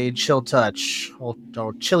say a chill touch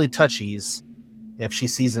or chilly touchies if she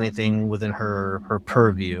sees anything within her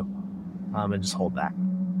purview. And just hold back.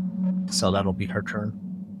 So that'll be her turn.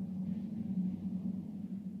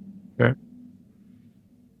 Okay.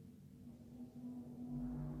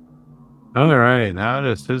 All right, now it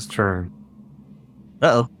is his turn.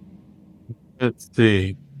 Uh-oh. Let's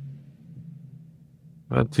see.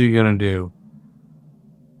 What's he gonna do?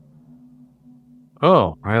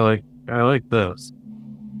 Oh, I like this.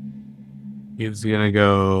 He's gonna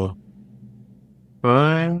go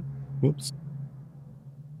 5. Oops.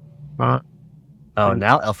 Oh,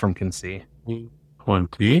 now Elfram can see.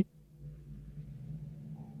 20.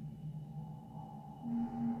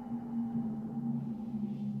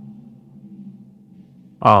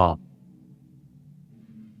 Oh.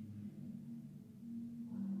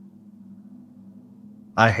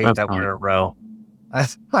 I hate that we're in a row. I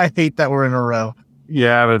hate that we're in a row.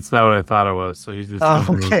 Yeah, but it's not what I thought it was. So he's just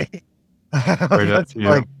okay. That's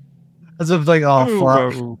like oh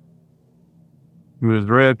fuck. He moves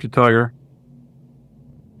right up to Tugger.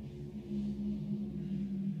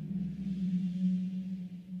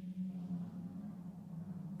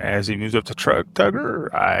 As he moves up to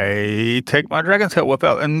Tugger, I take my Dragon's Tail whip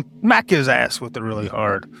out and smack his ass with it really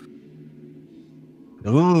hard.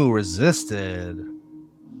 Ooh, resisted.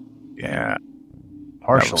 Yeah.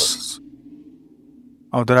 Partially.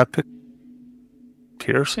 Oh, did I pick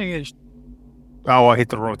piercing? Oh, I hit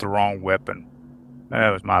the wrong weapon. That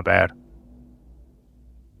was my bad.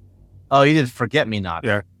 Oh, you did forget me not.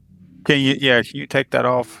 Yeah. Can you take that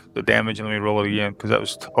off the damage and let me roll it again? Because that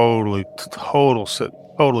was totally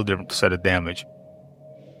different set of damage.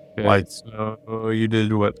 Okay, like, so you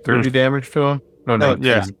did what, 30 damage to him? No, 19.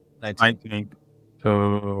 Yeah, 19.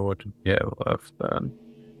 So what did he have left then?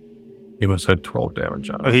 He must have 12 damage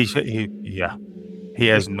on him. He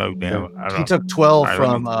has no damage. He took 12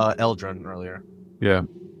 from Eldrin earlier. Yeah.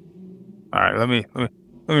 All right, let me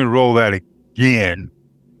roll that again.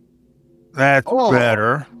 That's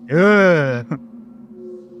better. Yeah.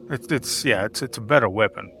 It's a better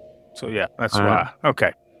weapon. So yeah, that's All why. right.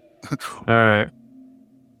 Okay. All right.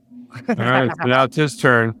 All right. So now it's his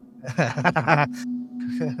turn.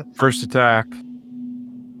 First attack.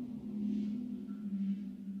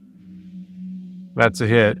 That's a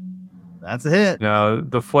hit. That's a hit. Now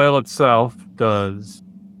the flail itself does.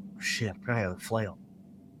 Oh, shit, I have a flail.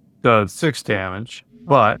 Does 6 damage,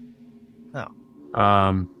 but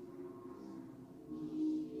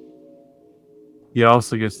he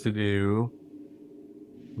also gets to do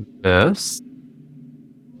this.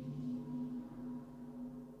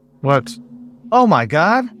 What? Oh my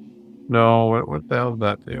god! No, what the hell did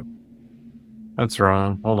that do? That's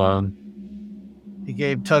wrong. Hold on. He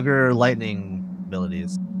gave Tugger lightning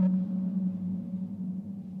abilities.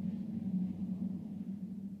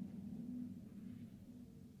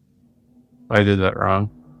 I did that wrong.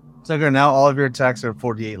 Tugger, now all of your attacks are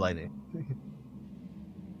 48 lightning.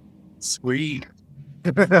 Sweet.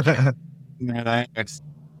 Man, I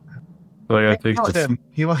gotta take him.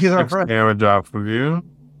 He's our friend. Damage off of you.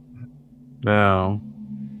 Now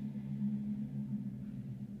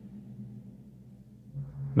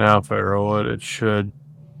if I roll it, it should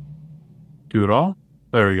do it all.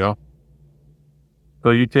 There we go. So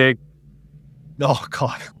you take oh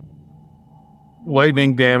god,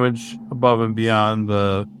 lightning damage above and beyond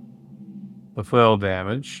the flail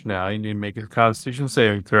damage. Now you need to make a Constitution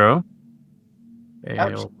saving throw.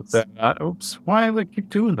 And we'll put that. Oops. Why do I keep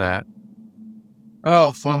doing that?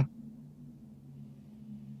 Oh, fun.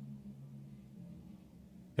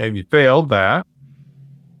 And you failed that.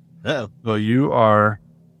 Oh. So you are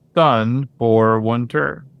stunned for 1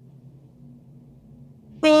 turn.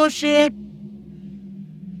 Bullshit.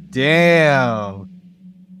 Damn.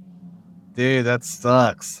 Dude, that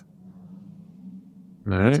sucks.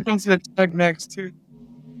 All right. Comes to attack next too.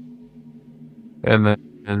 And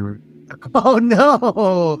then Oh no!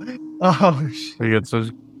 Oh shit. he gets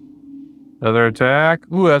another attack.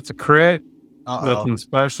 Ooh, that's a crit. Uh-oh. Nothing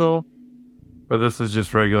special. But this is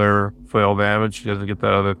just regular flail damage. He doesn't get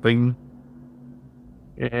that other thing.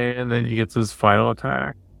 And then he gets his final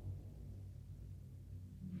attack.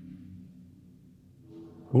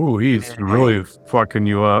 Ooh, he's really fucking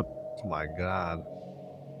you up. Oh my god.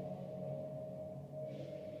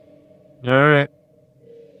 All right.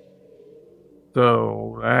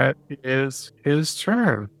 So that is his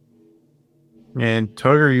turn. And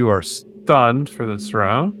Tugger, you are stunned for this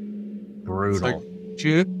round. Brutal.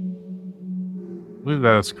 Shoot. I believe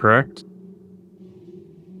that is correct.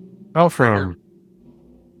 Elfram.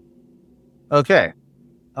 Okay.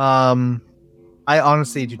 I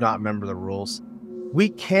honestly do not remember the rules. We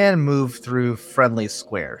can move through friendly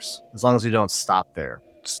squares as long as we don't stop there.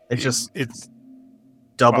 It's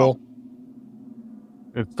double.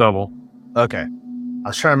 It's double. Okay. I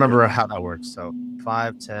was trying to remember how that works. So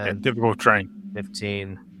 5, 10, typical train.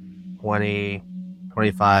 15, 20,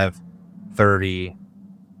 25, 30,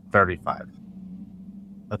 35.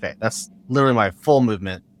 Okay, that's literally my full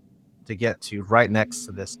movement to get to right next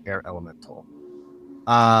to this air elemental.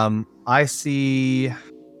 I see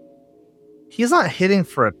he's not hitting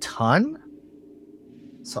for a ton,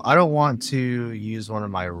 so I don't want to use one of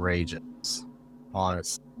my rages on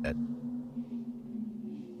his head.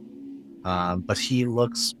 But he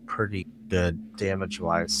looks pretty good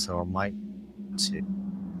damage-wise, so I might to.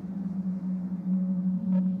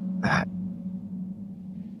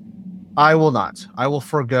 I will not. I will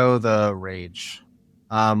forego the rage.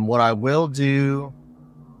 What I will do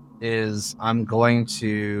is I'm going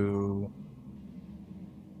to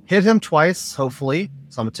hit him twice, hopefully.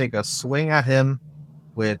 So I'm going to take a swing at him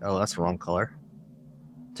with... Oh, that's the wrong color.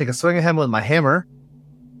 Take a swing at him with my hammer.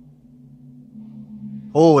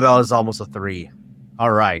 Oh, that was almost a 3.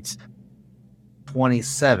 All right.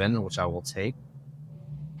 27, which I will take.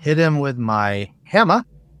 Hit him with my hammer.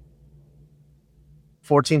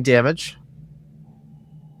 14 damage.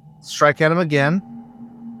 Strike at him again.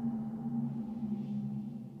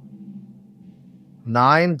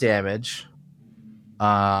 9 damage.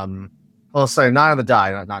 Oh, sorry, 9 on the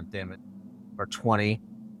die, not damage. Or 20.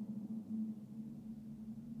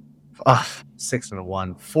 6 and a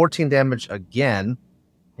 1. 14 damage again.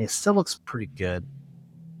 It still looks pretty good.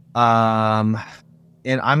 And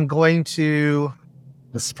I'm going to...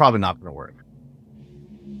 This is probably not going to work.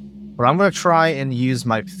 But I'm going to try and use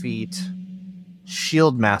my feet,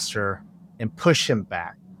 Shield Master, and push him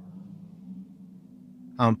back.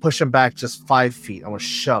 Push him back just 5 feet. I'm going to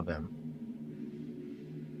shove him.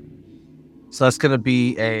 So that's going to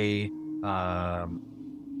be a... I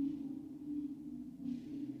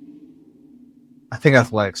think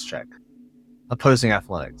athletics check. Opposing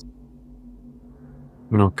athletics.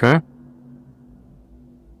 Okay.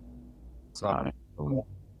 So,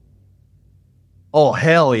 oh,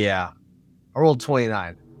 hell yeah. I rolled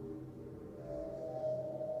 29.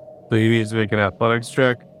 So you need to make an athletics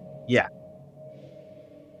check? Yeah.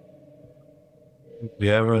 Do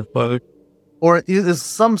you have an athletic? Or is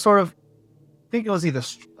some sort of... I think it was either...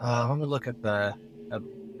 let me look at the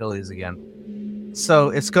abilities again. So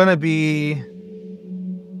it's going to be...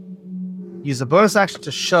 Use a bonus action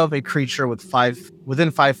to shove a creature within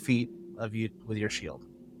 5 feet of you with your shield.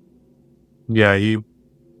 Yeah, he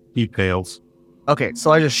fails. Okay, so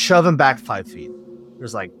I just shove him back 5 feet.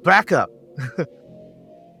 There's like, back up.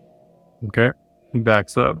 Okay, he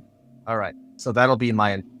backs up. All right, so that'll be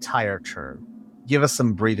my entire turn. Give us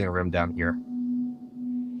some breathing room down here.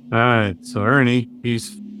 All right, so Ernie,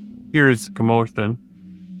 hears commotion.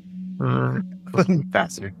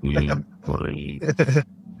 Faster.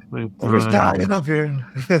 Who's dying up here?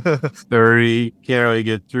 30. Can't really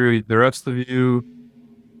get through the rest of you.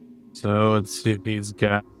 So let's see if he's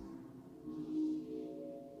got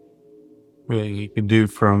what he can do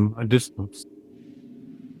from a distance.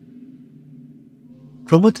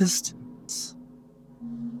 From a distance?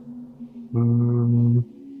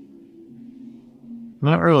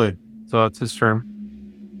 Not really. So it's his turn.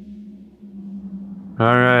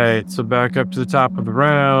 All right. So back up to the top of the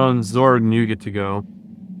round. Zordon, you get to go.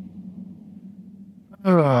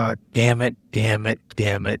 Oh, damn it.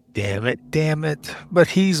 But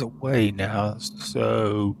he's away now,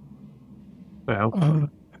 so. Well,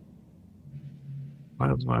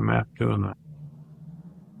 why is my map doing that?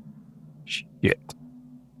 Shit.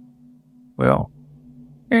 Well,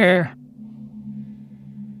 yeah.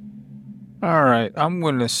 All right, I'm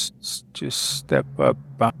going to just step up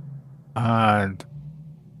behind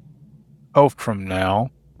Elfram now.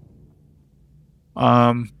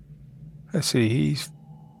 Let's see, he's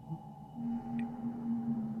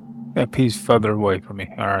further away from me.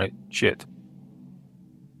 All right, shit.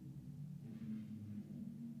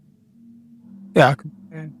 Yeah,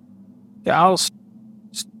 I'll step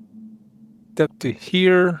to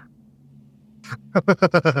here.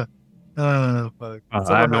 Fuck.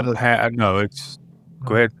 I don't have. No, it's.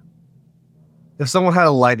 Go ahead. If someone had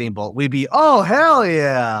a lightning bolt, we'd be, oh, hell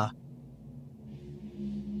yeah.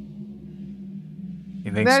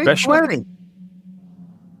 Anything Natty special? 20.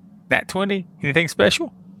 Nat 20? Anything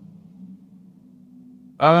special?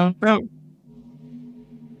 No.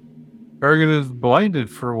 Target is blinded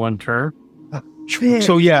for one turn.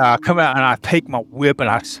 So yeah, I come out and I take my whip and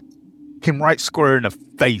I hit him right square in the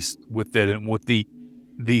face with it, and with the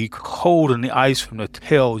cold and the ice from the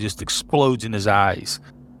tail just explodes in his eyes.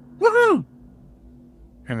 Woohoo!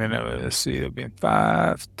 And then let's see, it'll be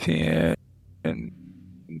 5, 10,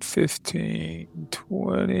 15,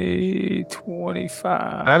 20,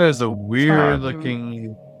 25. That is a weird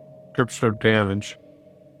looking description of damage.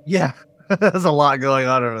 Yeah, there's a lot going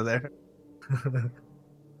on over there.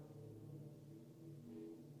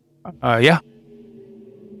 Yeah.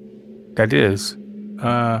 That is.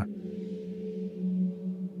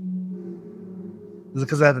 Is it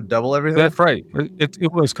because I had to double everything? That's right.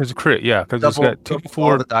 It was because of crit, yeah. Because it's got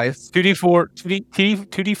 2d4 the dice.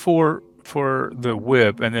 2d4 for the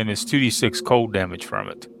whip, and then it's 2d6 cold damage from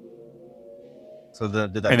it. So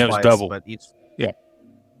did that and twice, it was double. But each. Yeah.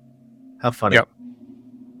 How funny. Yep.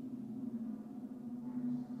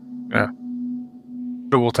 Yeah.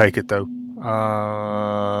 But we'll take it though.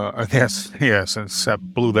 I guess, yeah, since I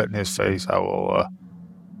blew that in his face, I will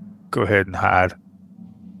go ahead and hide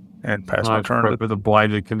and pass my turn. With a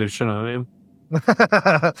blinded condition on him.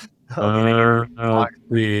 Let's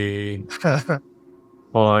see.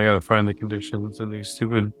 Well, I gotta find the conditions in these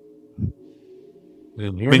stupid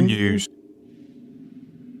menus.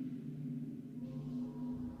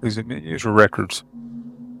 These are menus or records?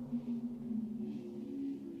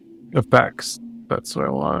 Effects. That's what I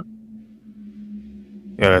want.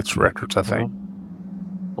 Yeah, that's records, I think.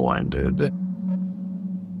 Blinded.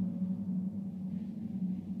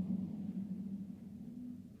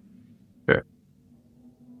 Okay.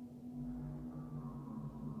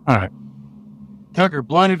 All right. Tucker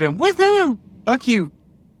blinded him. Woohoo! Fuck you.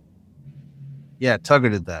 Yeah,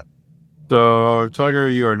 Tugger did that. So,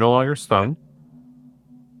 Tugger, you are no longer stunned.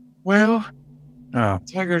 Well, Oh.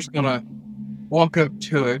 Tiger's gonna walk up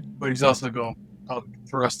to it, but he's also going to probably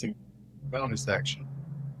thrusting bonus action.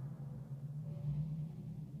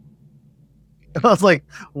 I was like,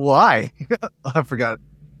 why? I forgot.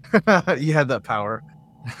 You had that power.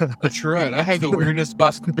 That's right. I had the weirdest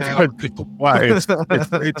busted power. Why? It's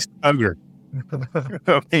Tugger.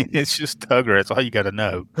 I mean, it's just Tugger. That's all you got to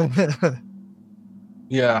know.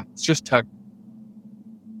 Yeah, it's just Tucker.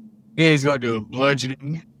 Yeah, he's going to do a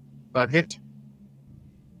bludgeoning, but hit.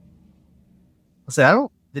 Say, I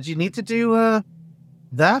don't. Did you need to do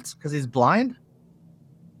that because he's blind?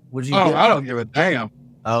 Would you? I don't give a damn.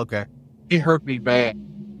 Oh, okay. He hurt me bad,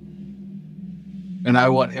 and I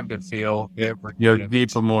want him to feel every. You have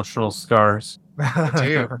deep emotional scars.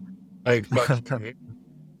 Damn. Like, fucking.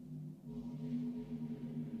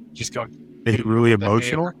 Just go. Is it really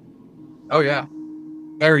emotional? Oh yeah,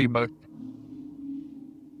 very emotional.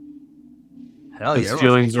 Hell His yeah.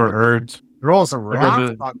 feelings were hurt. Roll some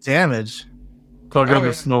rock damage. Tugger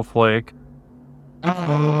the snowflake.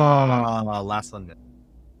 Last one.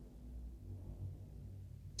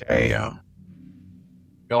 Damn.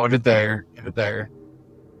 Going to there. Into there.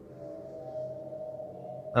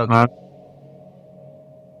 Okay.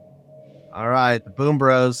 All right, the Boom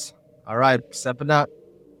Bros. All right, stepping up.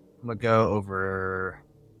 I'm gonna go over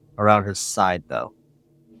around her side though.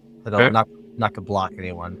 So I'm not gonna block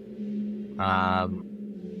anyone.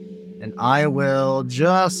 And I will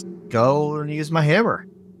just go and use my hammer.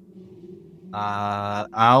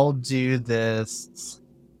 I'll do this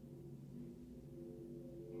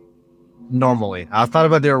normally. I thought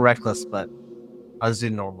about doing reckless, but I'll just do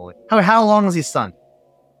it normally. How long is he stunned?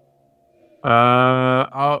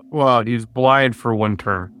 Well, he's blind for one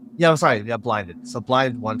turn. Yeah, I'm sorry. Yeah, blinded. So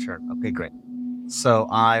blinded one turn. Okay, great. So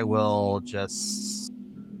I will just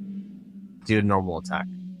do a normal attack.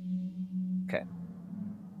 Okay.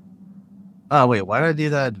 Oh, wait. Why did I do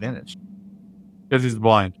that advantage? Because he's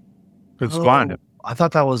blind. It's blind. I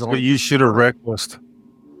thought that was But only. you should have reckless.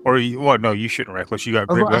 Or, no, you shouldn't reckless. You got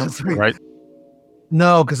great weapons, right?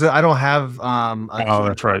 No, because I don't have.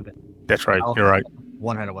 That's right. That's right. You're right.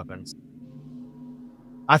 One-handed weapons.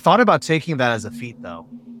 I thought about taking that as a feat, though.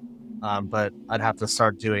 But I'd have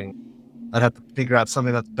to I'd have to figure out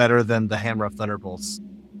something that's better than the Hammer of Thunderbolts.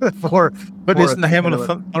 But isn't the Hammer of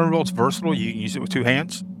Thunderbolts versatile? You can use it with two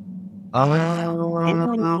hands?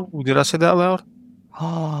 Did I say that loud?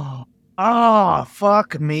 Oh,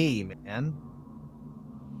 fuck me, man.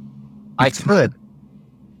 I could.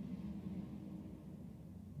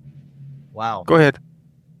 Wow. Go ahead.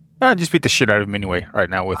 I just beat the shit out of him anyway right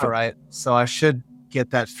now with it. All right. So I should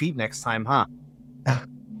get that feat next time, huh?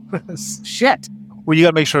 Shit. Well, you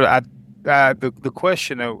got to make sure the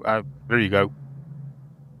question, there you go.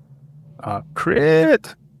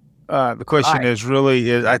 Crit. The question is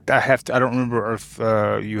I don't remember if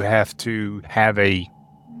you have to have a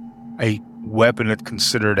weapon that's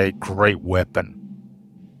considered a great weapon,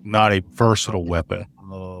 not a versatile weapon.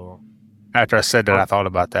 Oh. After I said that, I thought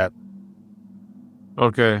about that.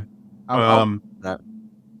 Okay. That.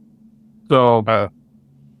 So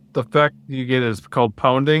the effect you get is called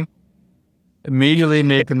pounding. Immediately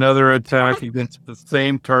make another attack against the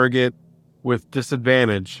same target with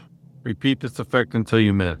disadvantage. Repeat this effect until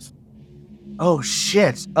you miss. Oh,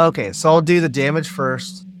 shit. Okay, so I'll do the damage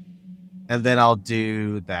first, and then I'll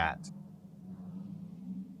do that.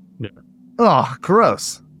 Yeah. Oh,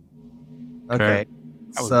 gross. Okay.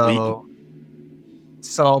 So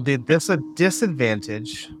I'll do this a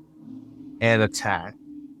disadvantage and attack.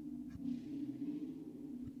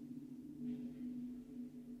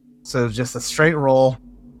 So just a straight roll,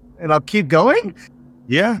 and I'll keep going?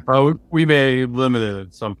 Yeah. We may limit it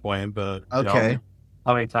at some point, but okay.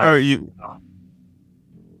 How many times? Are you?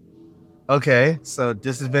 Okay, so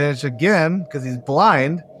disadvantage again because he's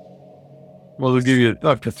blind. Well, they'll give you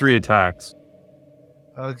up to 3 attacks.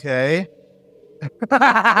 Okay. You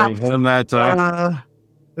hit him that time.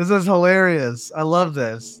 This is hilarious. I love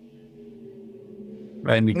this.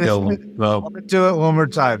 And you kill him. I'll do it one more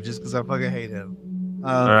time just because I fucking hate him.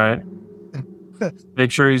 All right. Make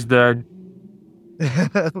sure he's dead.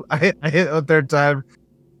 I hit a third time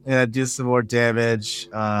and I do some more damage.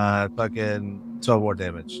 Fucking 12 more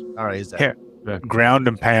damage. All right, he's dead. Yeah. Ground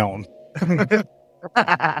and pound.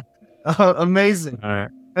 Oh, amazing. All right.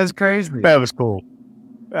 That's crazy. That was cool.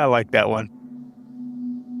 I like that one.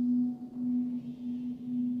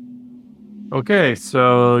 Okay,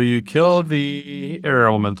 so you kill the air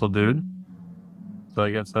elemental dude. So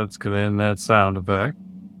I guess that's gonna end that sound effect.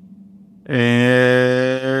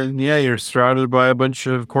 And yeah, you're surrounded by a bunch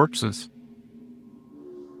of corpses.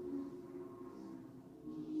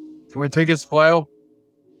 Can we take his flail?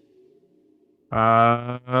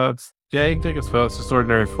 Yeah, you can take his flail. It's just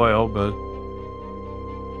ordinary flail, but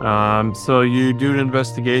so you do an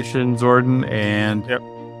investigation, Zordon, and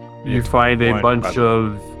you find a bunch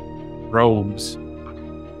of robes.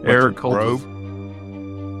 Air cultists.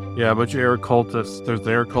 Yeah, a bunch of air cultists. There's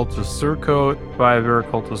the air cultist surcoat, 5 air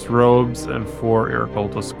cultist robes, and 4 air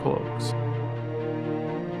cultist cloaks.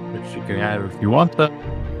 Which you can have if you want them.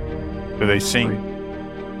 Do they seem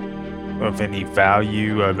of any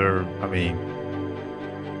value? Are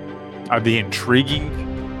they intriguing?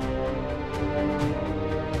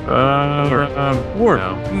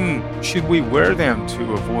 Should we wear them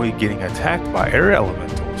to avoid getting attacked by air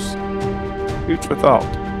elementals? Food for thought.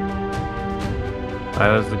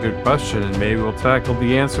 That is a good question, and maybe we'll tackle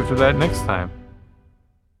the answer to that next time.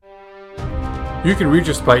 You can reach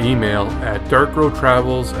us by email at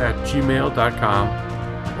darkroadtravels@gmail.com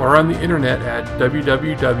or on the internet at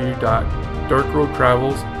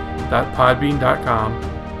www.darkroadtravels.podbean.com,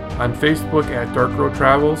 on Facebook at Dark Road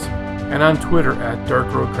Travels, and on Twitter at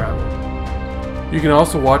Dark Road Travel. You can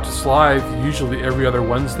also watch us live, usually every other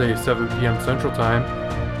Wednesday, 7 p.m. Central Time,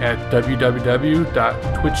 at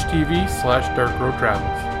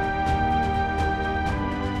www.twitch.tv/darkroadtravels.